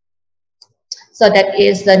other. So that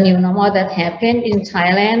is the new normal that happened in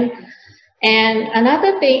Thailand. And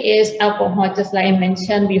another thing is alcohol, just like I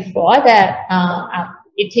mentioned before, that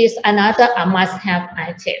it is another must-have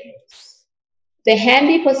item. The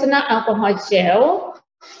handy personal alcohol gel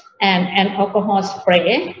and alcohol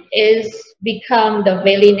spray is become the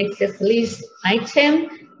very necessary item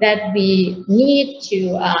that we need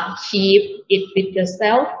to keep it with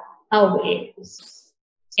yourself always,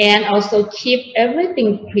 and also keep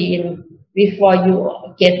everything clean before you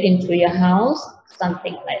get into your house,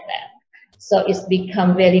 something like that. So it's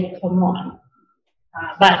become very common.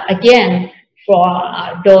 But again,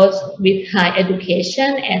 for those with high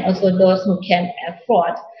education and also those who can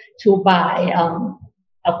afford to buy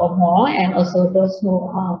alcohol, and also those who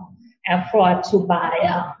afford to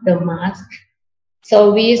buy the mask.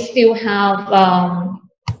 So we still have,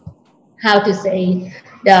 how to say,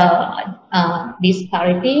 the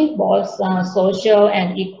disparity, both social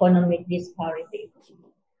and economic disparity.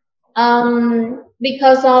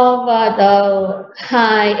 Because of the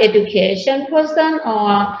high education person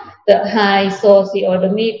or the high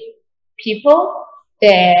socioeconomic people,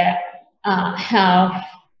 they have,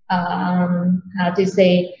 how to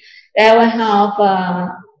say, they will have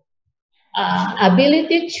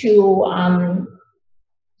ability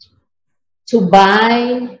to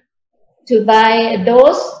buy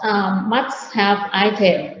those must-have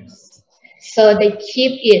items. So they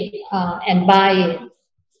keep it and buy it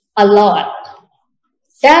a lot.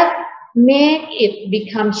 That make it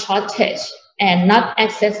become shortage and not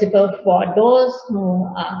accessible for those who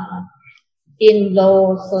are in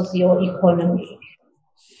low socioeconomic.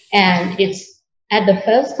 And it's at the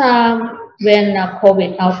first time when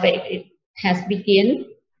COVID outbreak has begun,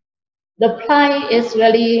 the price is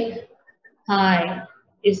really high.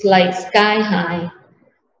 It's like sky high.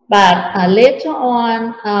 But later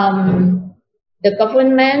on, the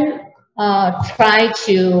government tried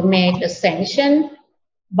to make the sanction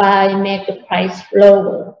by make the price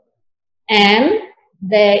lower, and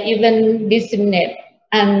they even disseminate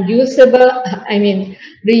unusable, I mean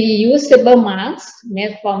reusable masks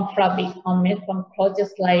made from fabric or made from clothes,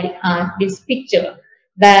 just like this picture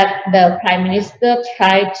that the Prime Minister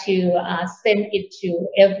tried to send it to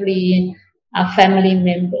every family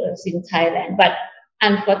members in Thailand. But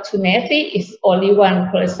unfortunately, it's only one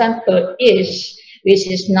person per each, which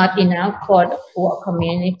is not enough for the poor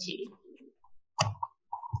community.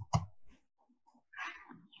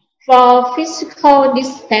 For physical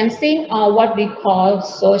distancing, or what we call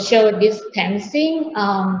social distancing,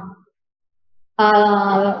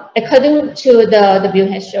 according to the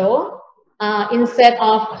WHO, instead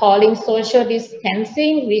of calling social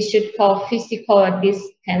distancing, we should call physical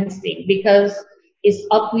distancing, because it's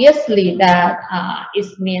obviously that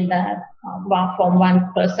it means that from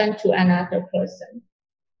one person to another person.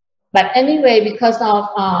 But anyway, because of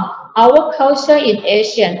our culture in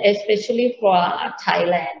Asia, especially for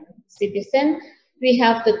Thailand citizens, we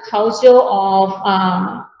have the culture of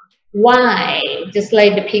why, just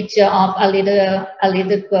like the picture of a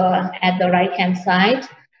little girl at the right hand side,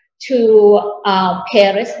 to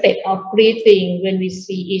pay respect of greeting when we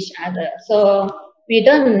see each other. So we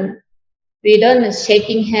don't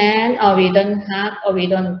shaking hand, or we don't hug, or we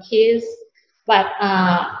don't kiss. But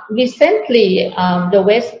recently, the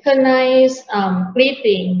westernized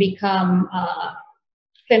greeting become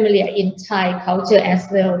familiar in Thai culture as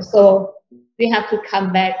well. So we have to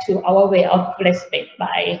come back to our way of respect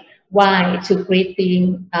by why to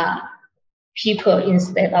greeting people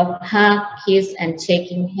instead of hug, kiss, and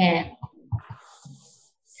shaking hand.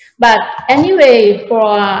 But anyway,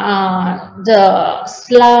 for the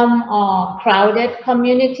slum or crowded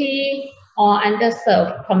community or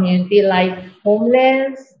underserved community like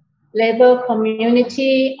homeless, labor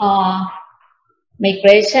community, or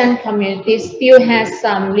migration community still has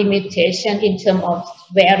some limitation in terms of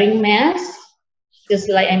wearing masks. Just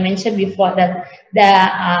like I mentioned before, that there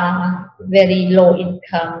are very low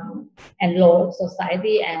income and low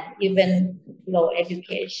society and even low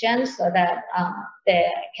education, so that they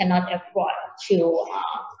cannot afford to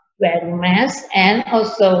wear masks, and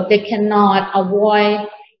also they cannot avoid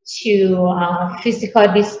to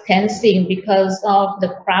physical distancing because of the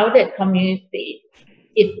crowded community.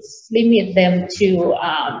 It's limit them to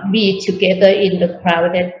be together in the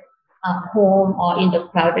crowded home or in the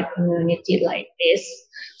crowded community like this.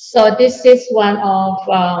 So this is one of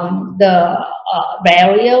the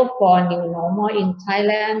barrier for new normal in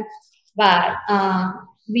Thailand. But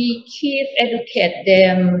we keep educate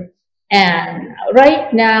them, and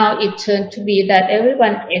right now it turned to be that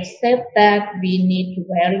everyone accept that we need to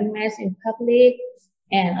wearing mask in public,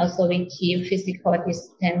 and also we keep physical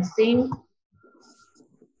distancing.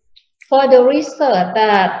 For the research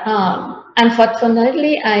that,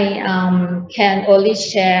 unfortunately, I can only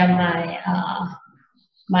share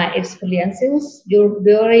my experiences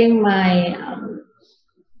during my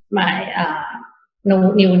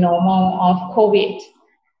new normal of COVID.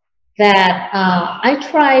 That I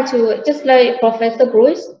try to, just like Professor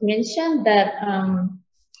Bruce mentioned, that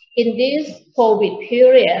in this COVID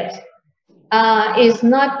period, it's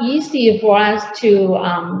not easy for us to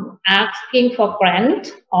asking for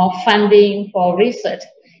grant or funding for research,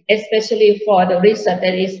 especially for the research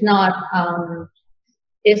that is not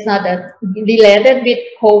related with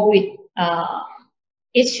COVID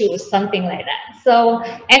issues, something like that. So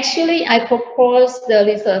actually, I proposed the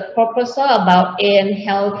research proposal about aid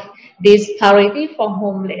health disparity for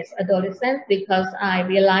homeless adolescents, because I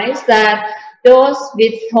realized that those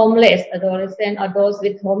with homeless adolescents or those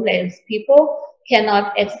with homeless people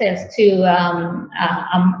cannot access to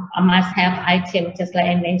a must-have item, just like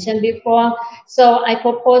I mentioned before. So I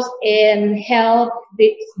proposed aid health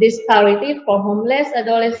disparity for homeless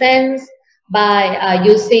adolescents by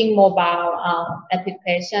using mobile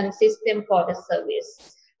application system for the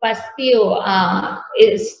service. But still,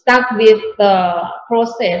 it's stuck with the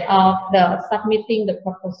process of the submitting the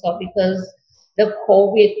proposal, because the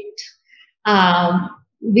COVID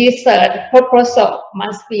research proposal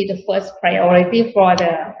must be the first priority for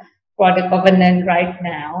the government right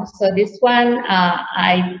now. So this one,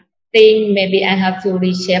 I think maybe I have to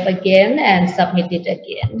reshape again and submit it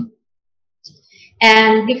again.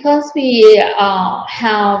 And because we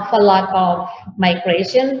have a lot of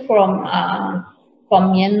migration from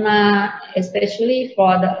Myanmar, especially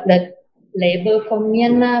for the labor from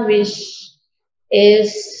Myanmar, which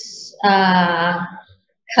is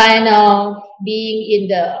kind of being in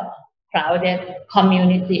the crowded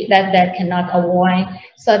community that cannot avoid.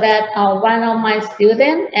 So that one of my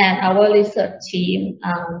students and our research team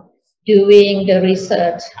doing the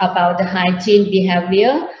research about the hygiene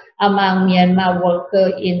behavior among Myanmar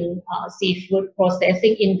workers in seafood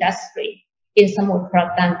processing industry in Samut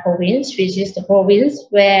Prakan province, which is the province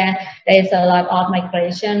where there is a lot of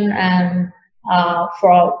migration and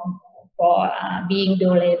for being the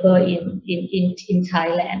labor in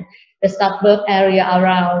Thailand. The suburb area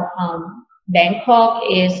around Bangkok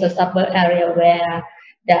is a suburb area where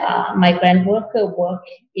the migrant workers work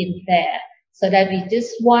in there. So that we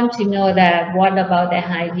just want to know that what about the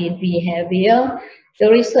hygiene behavior The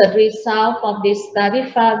research result of this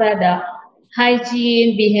study found that the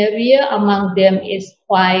hygiene behavior among them is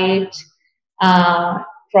quite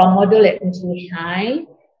from moderate to high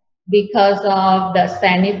because of the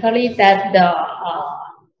sanitary that the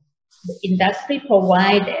industry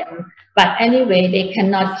provide them. But anyway, they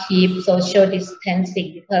cannot keep social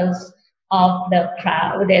distancing because of the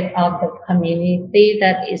crowd of the community,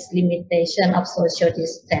 that is limitation of social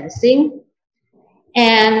distancing.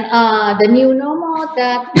 And the new normal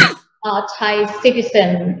that Thai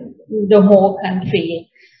citizens, the whole country,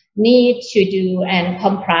 need to do and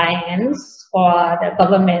compliance for the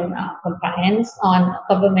government compliance on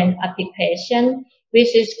government occupation,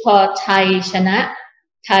 which is called Thai Chana.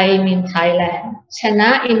 Thai means Thailand.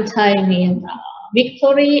 Chana in Thai means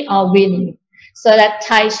victory or win. So that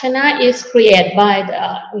Thai Chana is created by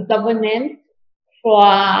the government for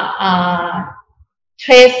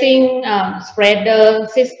tracing spreader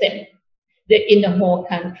system in the whole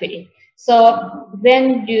country. So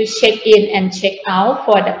when you check in and check out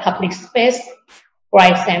for the public space, for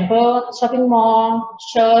example, shopping mall,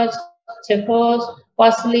 church, temples,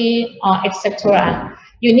 grocery, etc.,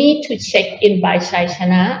 you need to check in by Thai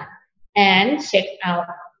Chana and check out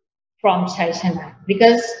from Thai Chana,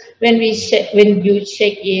 because when you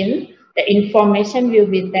check in, the information will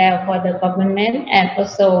be there for the government, and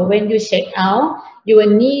also when you check out, you will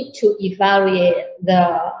need to evaluate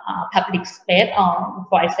the public space on,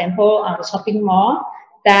 for example, shopping mall,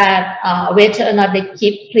 that whether or not they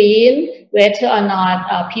keep clean, whether or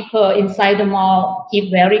not people inside the mall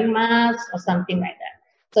keep wearing masks or something like that.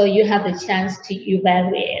 So you have the chance to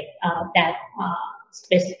evaluate that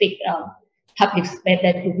specific public space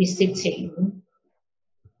that you're visiting.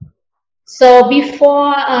 So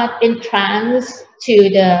before entrance to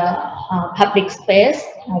the public space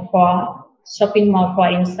for shopping mall, for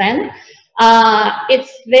instance,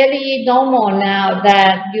 it's very normal now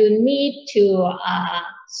that you need to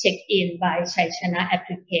check in by Thai Chana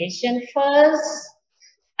application first.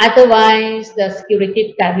 Otherwise, the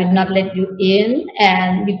security guard will not let you in,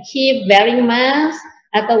 and you keep wearing masks.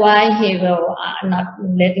 Otherwise, he will not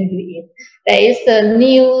letting you in. There is a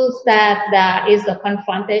news that there is a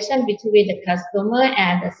confrontation between the customer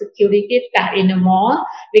and the security guard in the mall,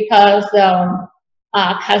 because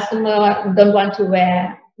customer don't want to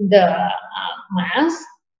wear the mask,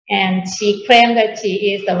 and she claimed that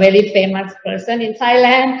she is a very famous person in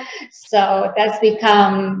Thailand. So that's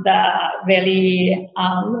become the very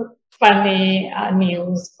funny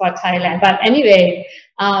news for Thailand. But anyway,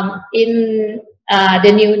 in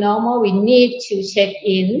the new normal, we need to check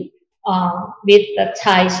in with the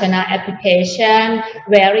Thai Chana application,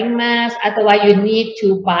 wearing mask. Otherwise, you need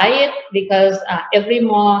to buy it, because every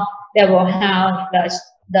mall they will have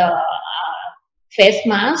the face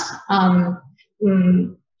mask.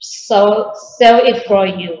 So sell it for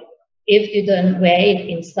you if you don't wear it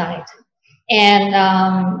inside. And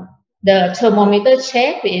the thermometer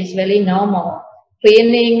check is very normal.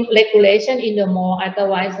 Cleaning regulation in the mall,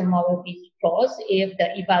 otherwise the mall will be closed if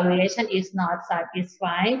the evaluation is not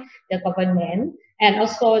satisfying the government. And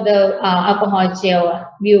also the alcohol gel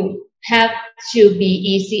will have to be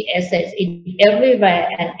easy access in everywhere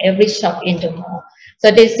and every shop in the mall. So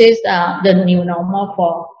this is the new normal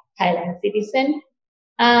for Thailand citizens.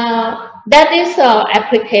 That is an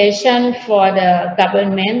application for the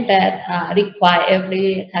government that require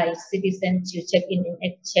every Thai citizen to check in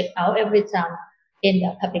and check out every time in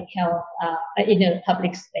the public health, in the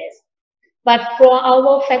public space. But for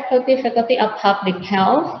our faculty of public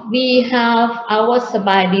health, we have our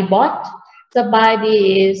Sabadi bot.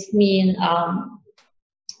 Sabadi is mean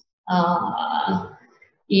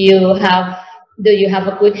do you have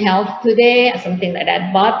a good health today, or something like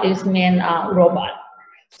that. Bot is mean robot.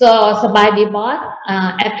 So Sabadi bot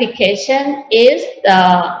application is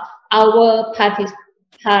our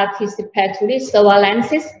participatory surveillance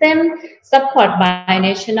system supported by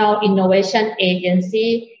National Innovation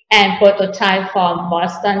Agency and prototype from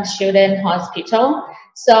Boston Children's Hospital.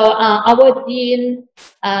 So our dean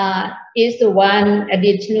is the one,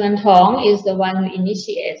 Dean Chuan Thong is the one who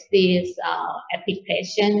initiates this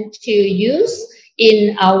application to use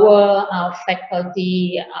in our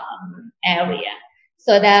faculty area.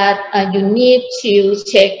 So that you need to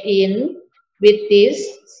check in with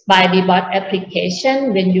this by the bot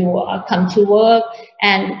application when you come to work.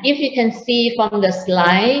 And if you can see from the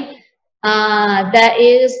slide, there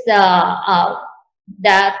is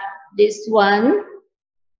this one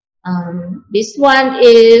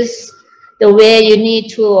is the way you need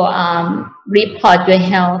to report your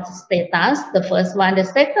health status. The first one. The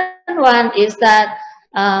second one is that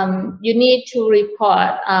you need to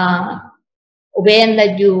report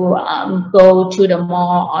when you go to the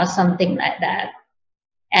mall or something like that.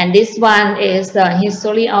 And this one is the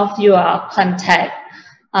history of your contact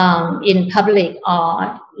in public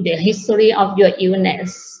or the history of your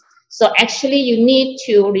illness. So actually you need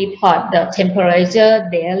to report the temperature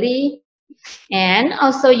daily. And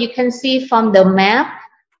also you can see from the map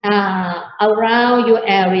around your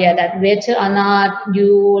area that whether or not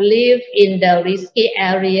you live in the risky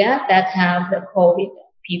area that have the COVID,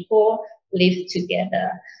 people live together.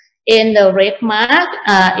 In the red mark,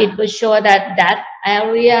 it will show that that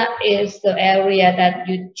area is the area that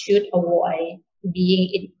you should avoid being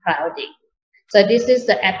in crowding. So this is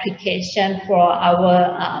the application for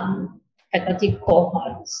our faculty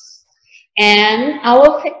cohorts. And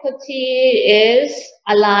our faculty is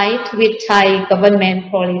aligned with Thai government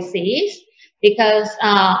policies because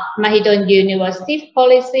Mahidol University's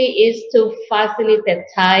policy is to facilitate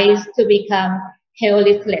Thais to become health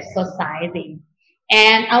literate society.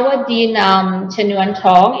 And our Dean Chanuan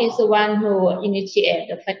Thong is the one who initiated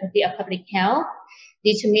the Faculty of Public Health,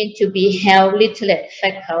 determined to be health literate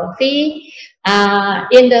faculty.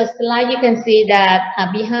 In the slide, you can see that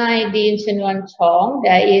behind Dean Chanuan Thong,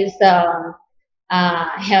 there is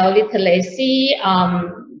health literacy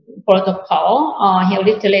protocol or health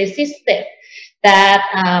literacy step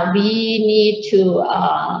that we need to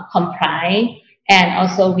comply. And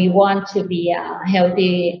also we want to be a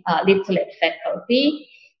healthy literate faculty.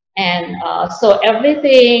 And so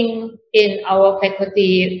everything in our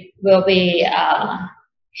faculty will be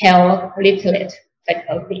health literate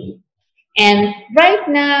faculty. And right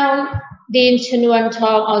now, Dean Chanuan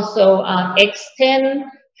Thong also extend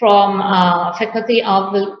from faculty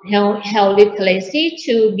of health literacy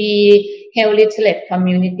to be health literate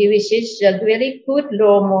community, which is a really good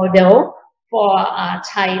role model for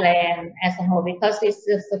Thailand as a whole, because this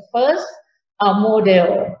is the first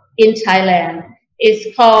model in Thailand.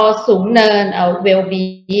 It's called Sung Nen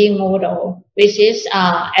Well-being Model, which is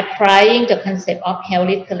applying the concept of health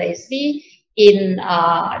literacy in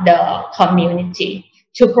the community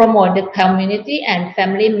to promote the community and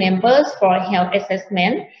family members for health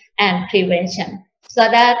assessment and prevention. So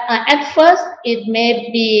that at first it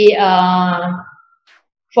may be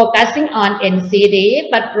focusing on NCD,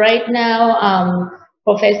 but right now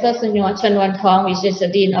Professor Chanuan Thong, which is the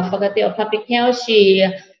Dean of Faculty of Public Health, she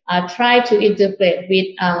tried to integrate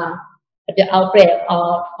with the outbreak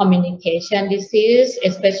of communication disease,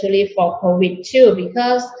 especially for COVID too,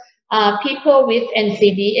 because people with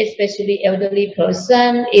NCD, especially elderly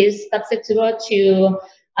person, is susceptible to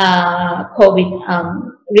COVID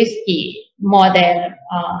risky more than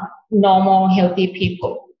normal healthy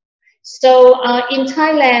people. So in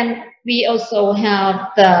Thailand, we also have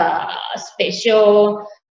the special,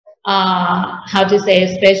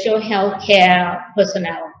 special healthcare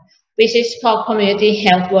personnel, which is called community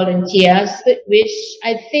health volunteers, which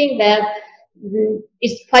I think that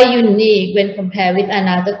is quite unique when compared with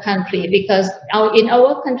another country, because in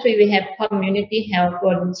our country we have community health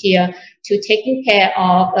volunteer to taking care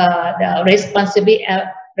of the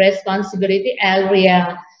responsibility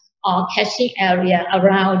area or catching area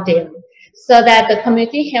around them, so that the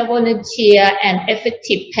community health volunteer and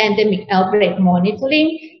effective pandemic outbreak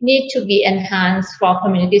monitoring need to be enhanced for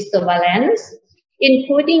community surveillance,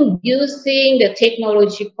 including using the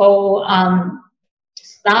technological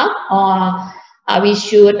stuff, or we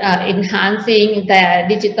should enhancing the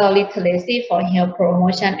digital literacy for health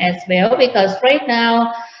promotion as well, because right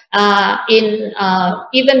now in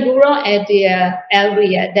even rural area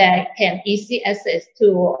there can easy access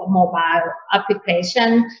to mobile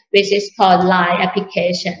application, which is called LINE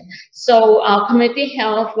application. So community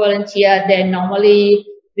health volunteer, they normally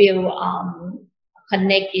will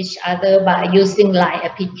connect each other by using LINE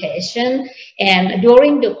application. And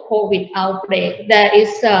during the COVID outbreak, there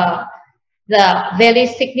is the very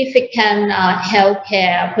significant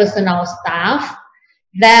healthcare personnel staff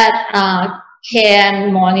that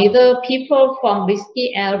can monitor people from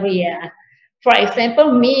risky area. For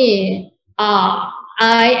example, me,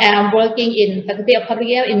 I am working in Faculty of Public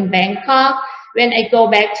Health in Bangkok. When I go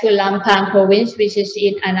back to Lampang province, which is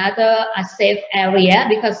in another safe area,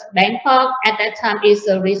 because Bangkok at that time is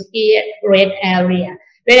a risky red area.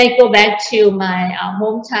 When I go back to my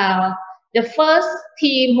hometown, the first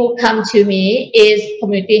team who come to me is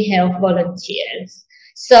community health volunteers.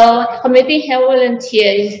 So community health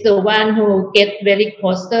volunteer is the one who get very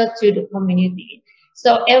closer to the community.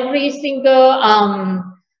 So every single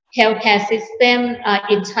healthcare system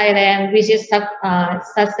in Thailand, which is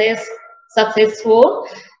successful,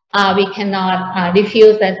 we cannot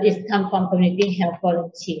refuse that it comes from community health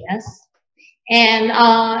volunteers. And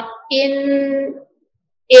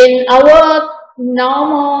in our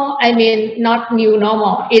normal, I mean, not new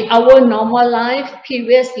normal. In our normal life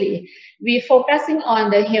previously, we focusing on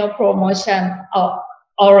the health promotion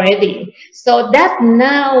already. So that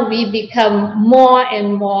now we become more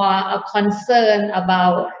and more concerned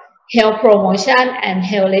about health promotion and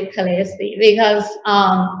health literacy, because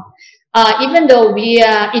even though we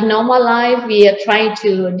are in normal life, we are trying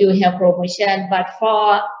to do health promotion, but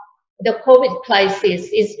for the COVID crisis,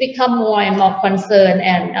 it's become more and more concerned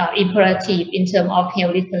and imperative in terms of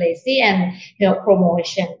health literacy and health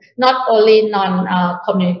promotion. Not only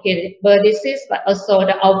non-communicable disease, but also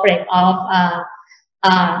the outbreak of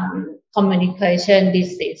communication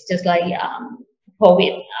disease, just like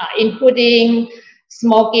COVID, including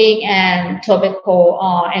smoking and tobacco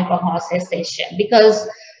or alcohol cessation. Because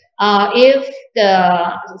if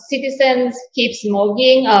the citizens keep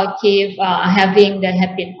smoking or keep having the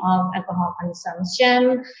habit of alcohol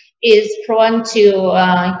consumption, is prone to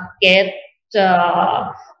get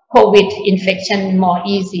COVID infection more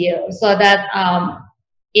easier. So that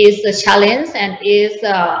is a challenge and is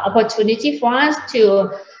an opportunity for us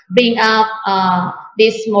to bring up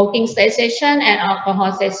this smoking cessation and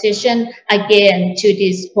alcohol cessation again to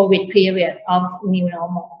this COVID period of new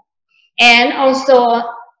normal. And also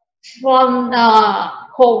from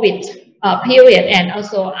COVID period and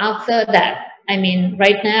also after that, I mean,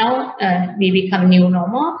 right now we become new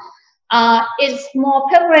normal. It's more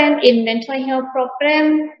prevalent in mental health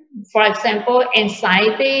problems, for example,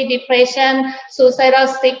 anxiety, depression, suicidal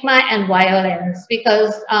stigma, and violence,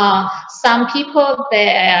 because some people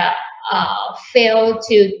they fail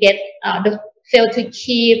to get fail to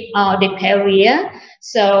keep the career,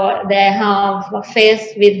 so they have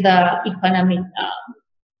faced with the economic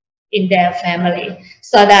in their family,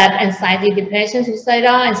 so that anxiety, depression,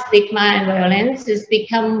 suicidal, and stigma and violence has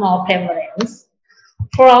become more prevalent.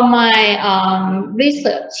 From my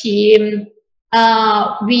research team,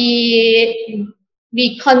 we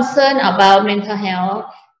concern about mental health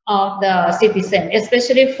of the citizen,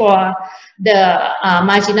 especially for the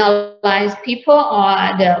marginalized people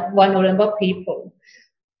or the vulnerable people.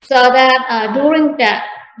 So that during that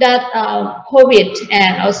COVID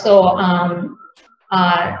and also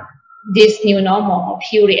this new normal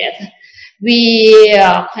period, we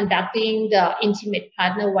are conducting the intimate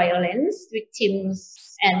partner violence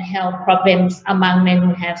victims and health problems among men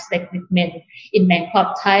who have sex with men in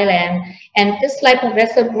Maycock, Thailand. And just like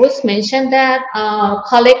Professor Bruce mentioned, that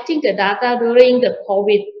collecting the data during the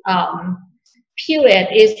COVID period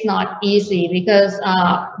is not easy, because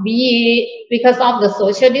because of the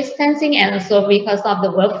social distancing and also because of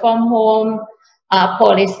the work from home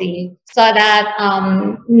policy. So that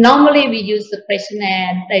normally we use the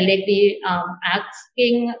questionnaire directly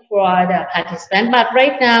asking for the participant, but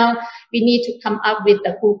right now we need to come up with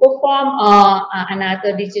a Google form or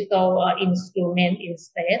another digital instrument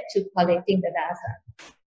instead to collecting the data.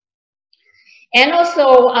 And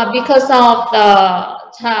also because of the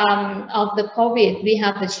time of the COVID, we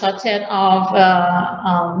have the shortage of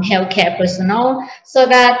healthcare personnel, so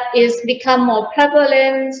that it's become more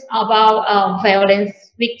prevalent about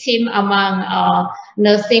violence victim among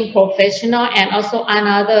nursing professional and also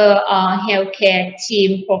another healthcare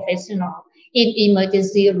team professional in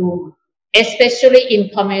emergency room, especially in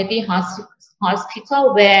community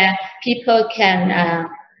hospital where people can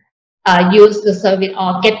use the service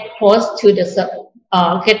or get close to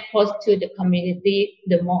the community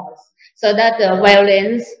the most, so that the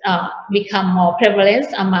violence become more prevalent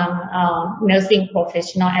among nursing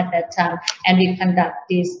professional at that time, and we conduct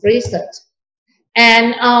this research.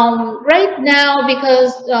 And right now,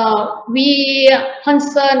 because we are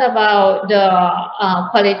concerned about the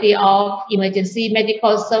quality of emergency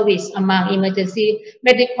medical service among emergency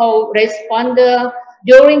medical responder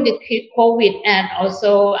during the COVID, and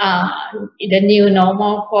also the new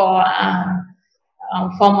normal for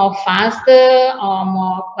more faster or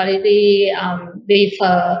more quality the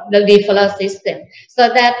referral system. So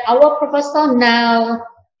that our proposal now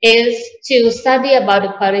is to study about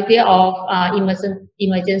the quality of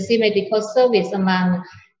emergency medical service among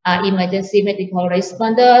emergency medical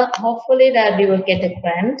responder. Hopefully that we will get a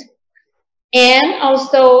grant. And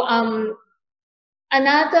also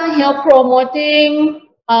another health promoting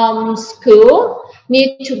school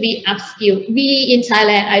need to be upskilled. We in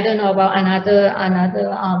Thailand, I don't know about another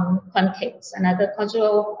context, another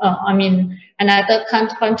cultural, another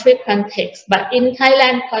country context, but in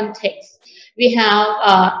Thailand context, we have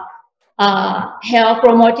health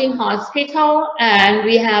promoting hospital and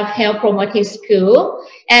we have health promoting school,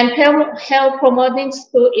 and health promoting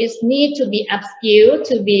school is need to be upskilled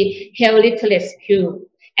to be health literate school.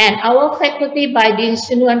 And our faculty by Dean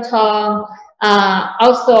Chunuan Thong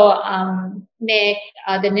also make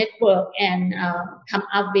the network and come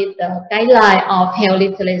up with the guideline of health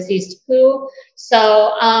literacy school.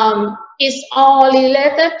 So it's all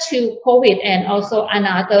related to COVID and also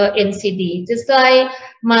another NCD. Just like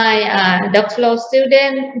my doctoral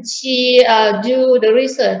student, she do the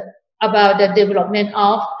research about the development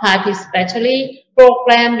of participatory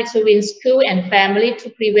program between school and family to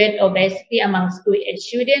prevent obesity among school age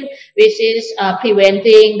students, which is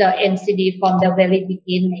preventing the NCD from the very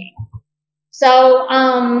beginning. So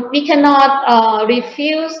we cannot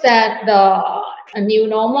refuse that the new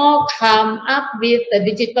normal come up with the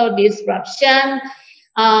digital disruption.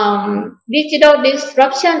 Digital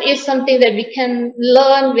disruption is something that we can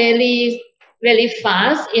learn very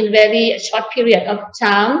fast in very short period of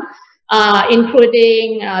time,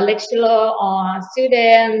 including lecturer or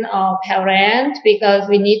student or parent, because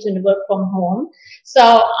we need to work from home.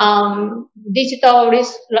 So digital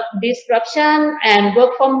disruption and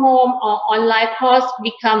work from home or online course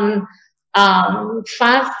become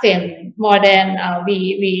faster more than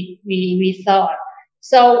we thought.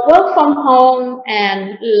 So work from home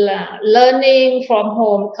and learning from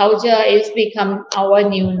home culture is become our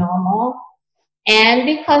new normal. And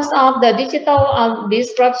because of the digital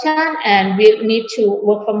disruption, and we need to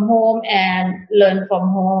work from home and learn from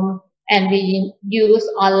home, and we use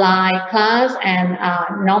online class, and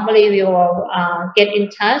normally we will get in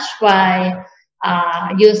touch by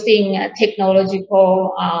using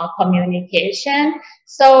technological communication.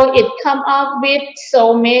 So it come up with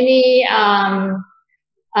so many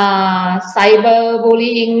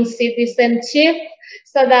cyberbullying citizenship,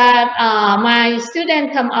 so that my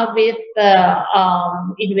student come up with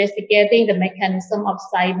investigating the mechanism of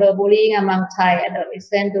cyberbullying among Thai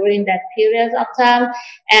adolescents during that period of time,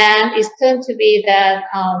 and it's turned to be that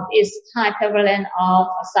it's high prevalence of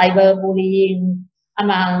cyberbullying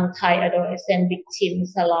among Thai adolescent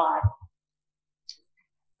victims a lot.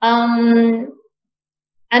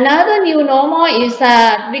 Another new normal is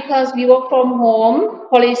that because we work from home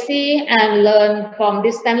policy and learn from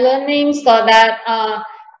distance learning, so that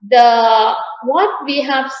what we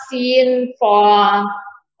have seen for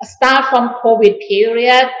start from COVID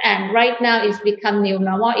period and right now is become new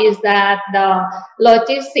normal is that the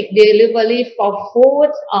logistic delivery for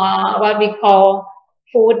food, what we call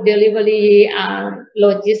food delivery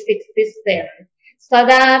logistics system. So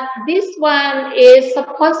that this one is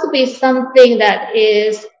supposed to be something that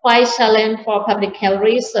is quite challenging for public health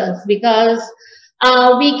research, because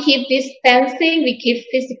we keep distancing, we keep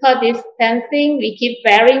physical distancing, we keep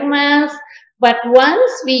wearing masks. But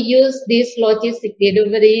once we use this logistic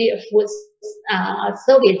delivery food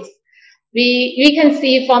service, we can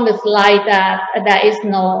see from the slide that there is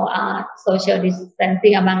no social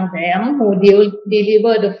distancing among them who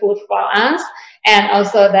deliver the food for us. And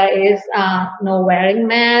also there is no wearing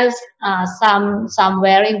mask, some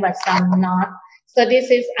wearing but some not. So this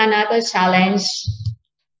is another challenge.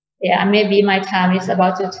 Yeah, maybe my time is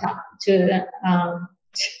about to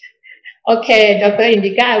okay, Dr.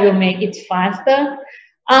 Indika, I will make it faster.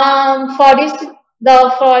 For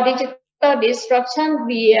digital disruption,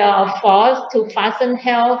 we are forced to fasten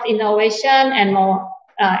health innovation and more,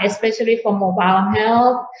 especially for mobile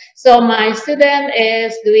health. So my student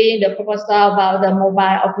is doing the proposal about the mobile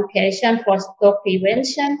application for stroke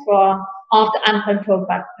prevention of the uncontrolled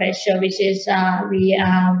blood pressure, which is we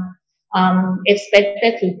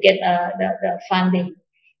expected to get the funding.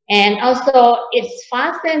 And also it's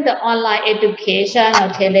fasten the online education or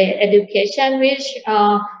tele-education, which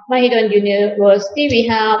Mahidol University, we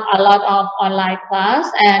have a lot of online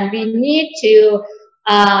class, and we need to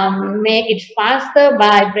make it faster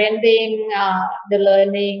by blending the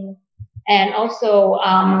learning, and also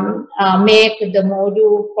make the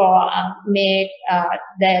module for make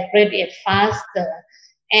that graduate faster.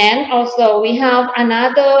 And also we have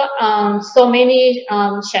another so many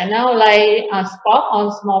channel like spot on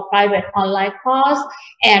small private online course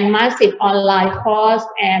and massive online course,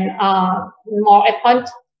 and more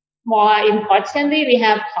importantly, we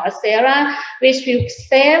have Coursera, which will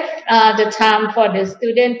save the time for the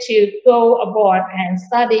student to go abroad and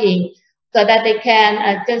studying, so that they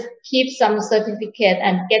can just keep some certificate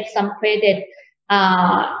and get some credit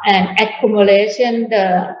and accumulation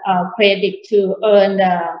the credit to earn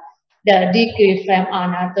the degree from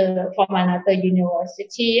another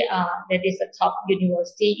university that is a top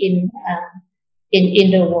university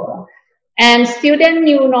in the world. And student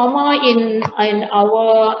new normal in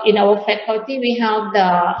our faculty, we have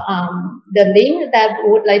the link that I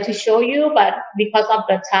would like to show you, but because of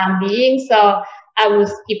the time being, so I will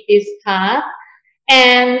skip this part.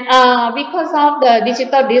 And because of the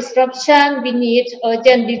digital disruption, we need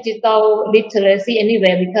urgent digital literacy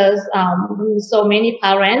anyway, because so many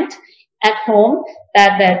parents at home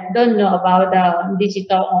that don't know about the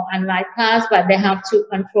digital or online class, but they have to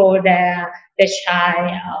control their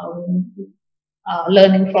child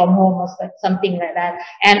learning from home or something like that.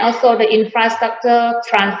 And also the infrastructure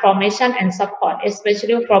transformation and support,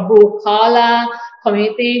 especially for blue collar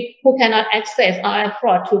community who cannot access or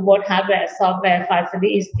afford to both hardware and software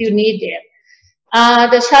facility is still needed.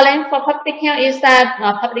 The challenge for public health is that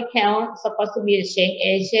public health is supposed to be a change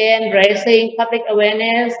agent, raising public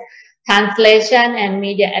awareness, translation and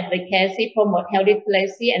media advocacy, promote health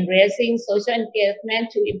literacy, and raising social engagement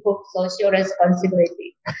to improve social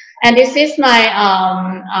responsibility. And this is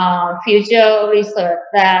my future research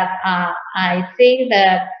that I think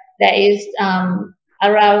that there is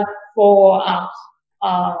around four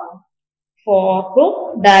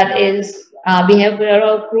group, that is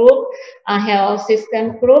behavioral group, health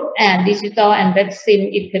system group, and digital and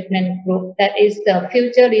vaccine equipment group. That is the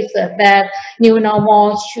future research that new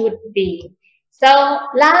normal should be. So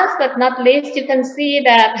last but not least, you can see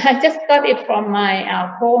that I just got it from my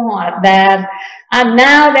cohort that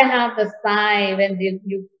now they have the sign when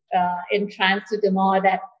you entrance to the mall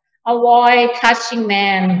that avoid touching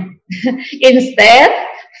men, instead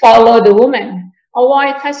follow the woman.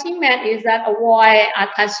 Avoid touching man is that avoid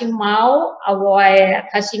touching mouth, avoid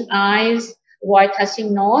touching eyes, avoid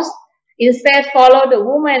touching nose. Instead, follow the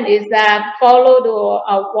woman is that follow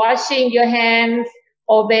the washing your hands,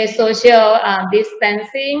 obey social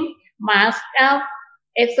distancing, mask up,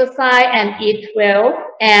 exercise and eat well.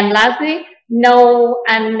 And lastly, no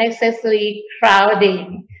unnecessary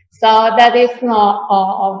crowding. So that is not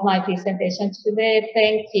all of my presentation today.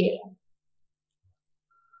 Thank you.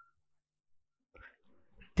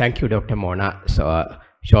 Thank you, Dr. Mona. So,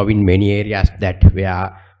 showing many areas that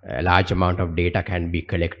where a large amount of data can be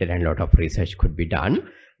collected and a lot of research could be done.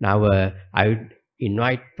 Now, I would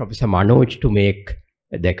invite Professor Manoj to make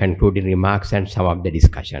the concluding remarks and some of the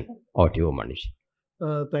discussion. Over to you,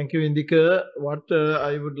 Manoj. Thank you, Indika. What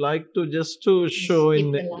I would like to just to show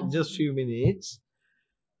in just few minutes,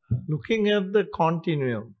 looking at the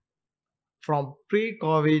continuum from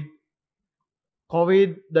pre-COVID,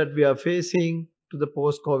 COVID that we are facing to the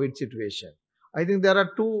post-COVID situation. I think there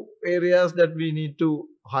are two areas that we need to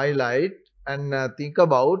highlight and think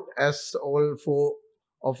about, as all four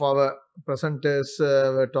of our presenters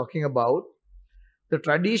were talking about. The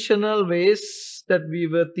traditional ways that we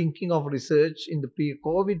were thinking of research in the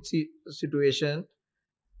pre-COVID situation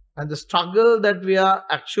and the struggle that we are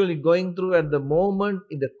actually going through at the moment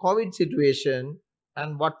in the COVID situation,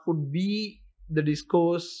 and what would be the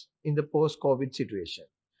discourse in the post-COVID situation.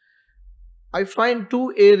 I find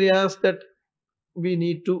two areas that we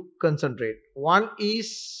need to concentrate. One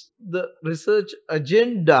is the research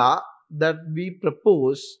agenda that we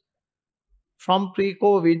propose from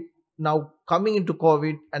pre-COVID, now coming into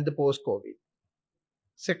COVID and the post-COVID.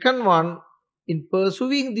 Second one, in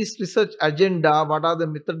pursuing this research agenda, what are the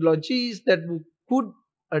methodologies that we could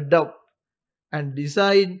adopt and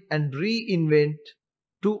design and reinvent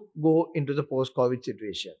to go into the post-COVID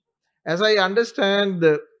situation? As I understand,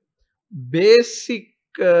 the basic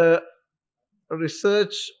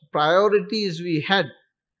research priorities we had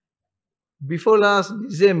before last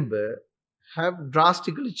December have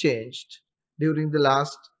drastically changed during the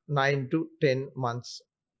last 9 to 10 months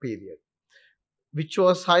period, which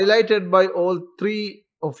was highlighted by all three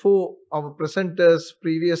or four of our presenters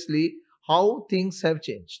previously, how things have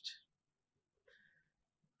changed.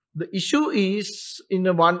 The issue is in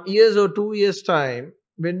a 1 year or 2 years time,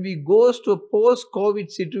 when we go to a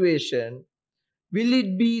post-COVID situation, will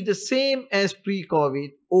it be the same as pre-COVID,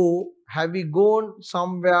 or have we gone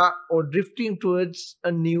somewhere or drifting towards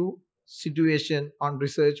a new situation on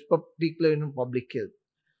research, particularly in public health?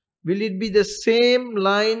 Will it be the same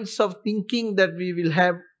lines of thinking that we will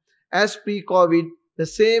have as pre-COVID, the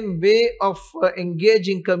same way of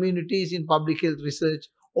engaging communities in public health research,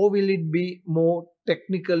 or will it be more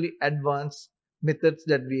technically advanced methods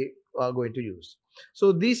that we are going to use?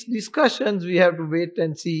 So these discussions we have to wait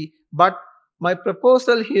and see, but my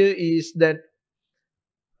proposal here is that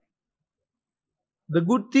the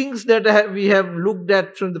good things that we have looked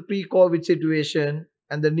at from the pre-COVID situation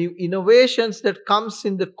and the new innovations that comes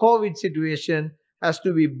in the COVID situation has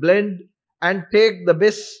to be blended and take the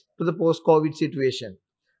best to the post-COVID situation.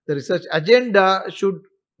 The research agenda should,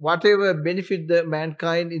 whatever benefit the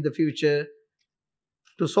mankind in the future,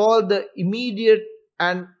 to solve the immediate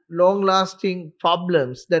and long-lasting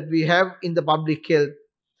problems that we have in the public health.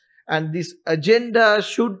 And this agenda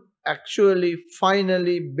should actually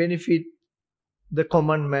finally benefit the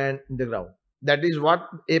common man in the ground. That is what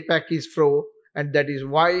APAC is for, and that is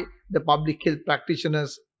why the public health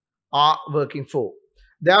practitioners are working for.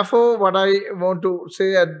 Therefore, what I want to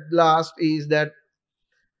say at last is that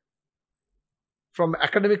from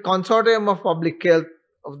academic consortium of public health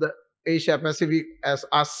of the Asia Pacific as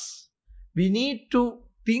us, we need to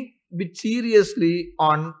think a bit seriously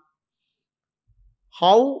on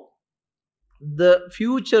how the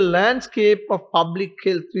future landscape of public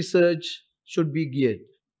health research should be geared,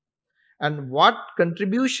 and what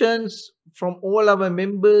contributions from all our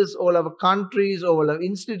members, all our countries, all our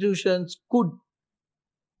institutions could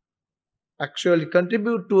actually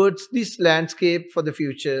contribute towards this landscape for the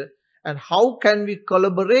future, and how can we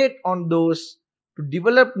collaborate on those to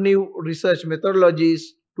develop new research methodologies,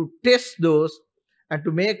 to test those, and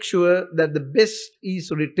to make sure that the best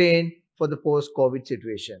is retained for the post-COVID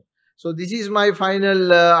situation. So this is my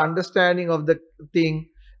final understanding of the thing,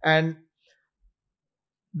 and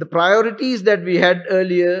the priorities that we had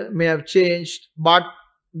earlier may have changed, but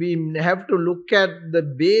we have to look at the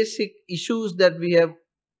basic issues that we have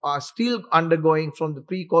are still undergoing from the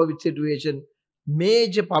pre-COVID situation,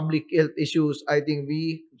 major public health issues. I think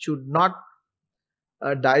we should not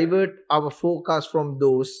divert our focus from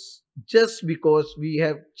those just because we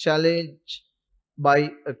have challenged by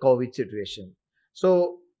a COVID situation.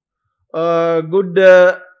 So, good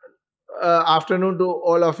afternoon to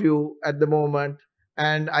all of you at the moment,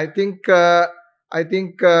 and I think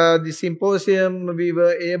the symposium we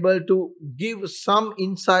were able to give some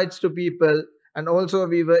insights to people, and also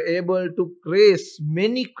we were able to raise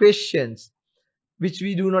many questions which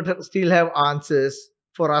we do not still have answers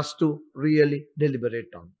for us to really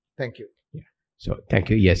deliberate on. Thank you. Yeah. So thank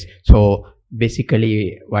you. Yes. So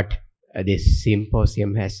basically, what this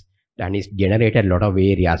symposium has done is generated a lot of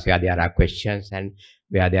areas where there are questions and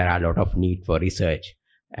where there are a lot of need for research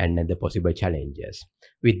and the possible challenges.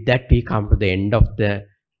 With that, we come to the end of the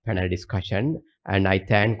panel discussion, and I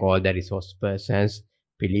thank all the resource persons,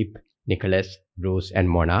 Philip, Nicholas, Bruce, and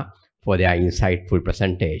Mona, for their insightful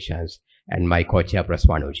presentations, and my co-chair, Prof.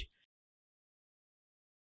 Manoj.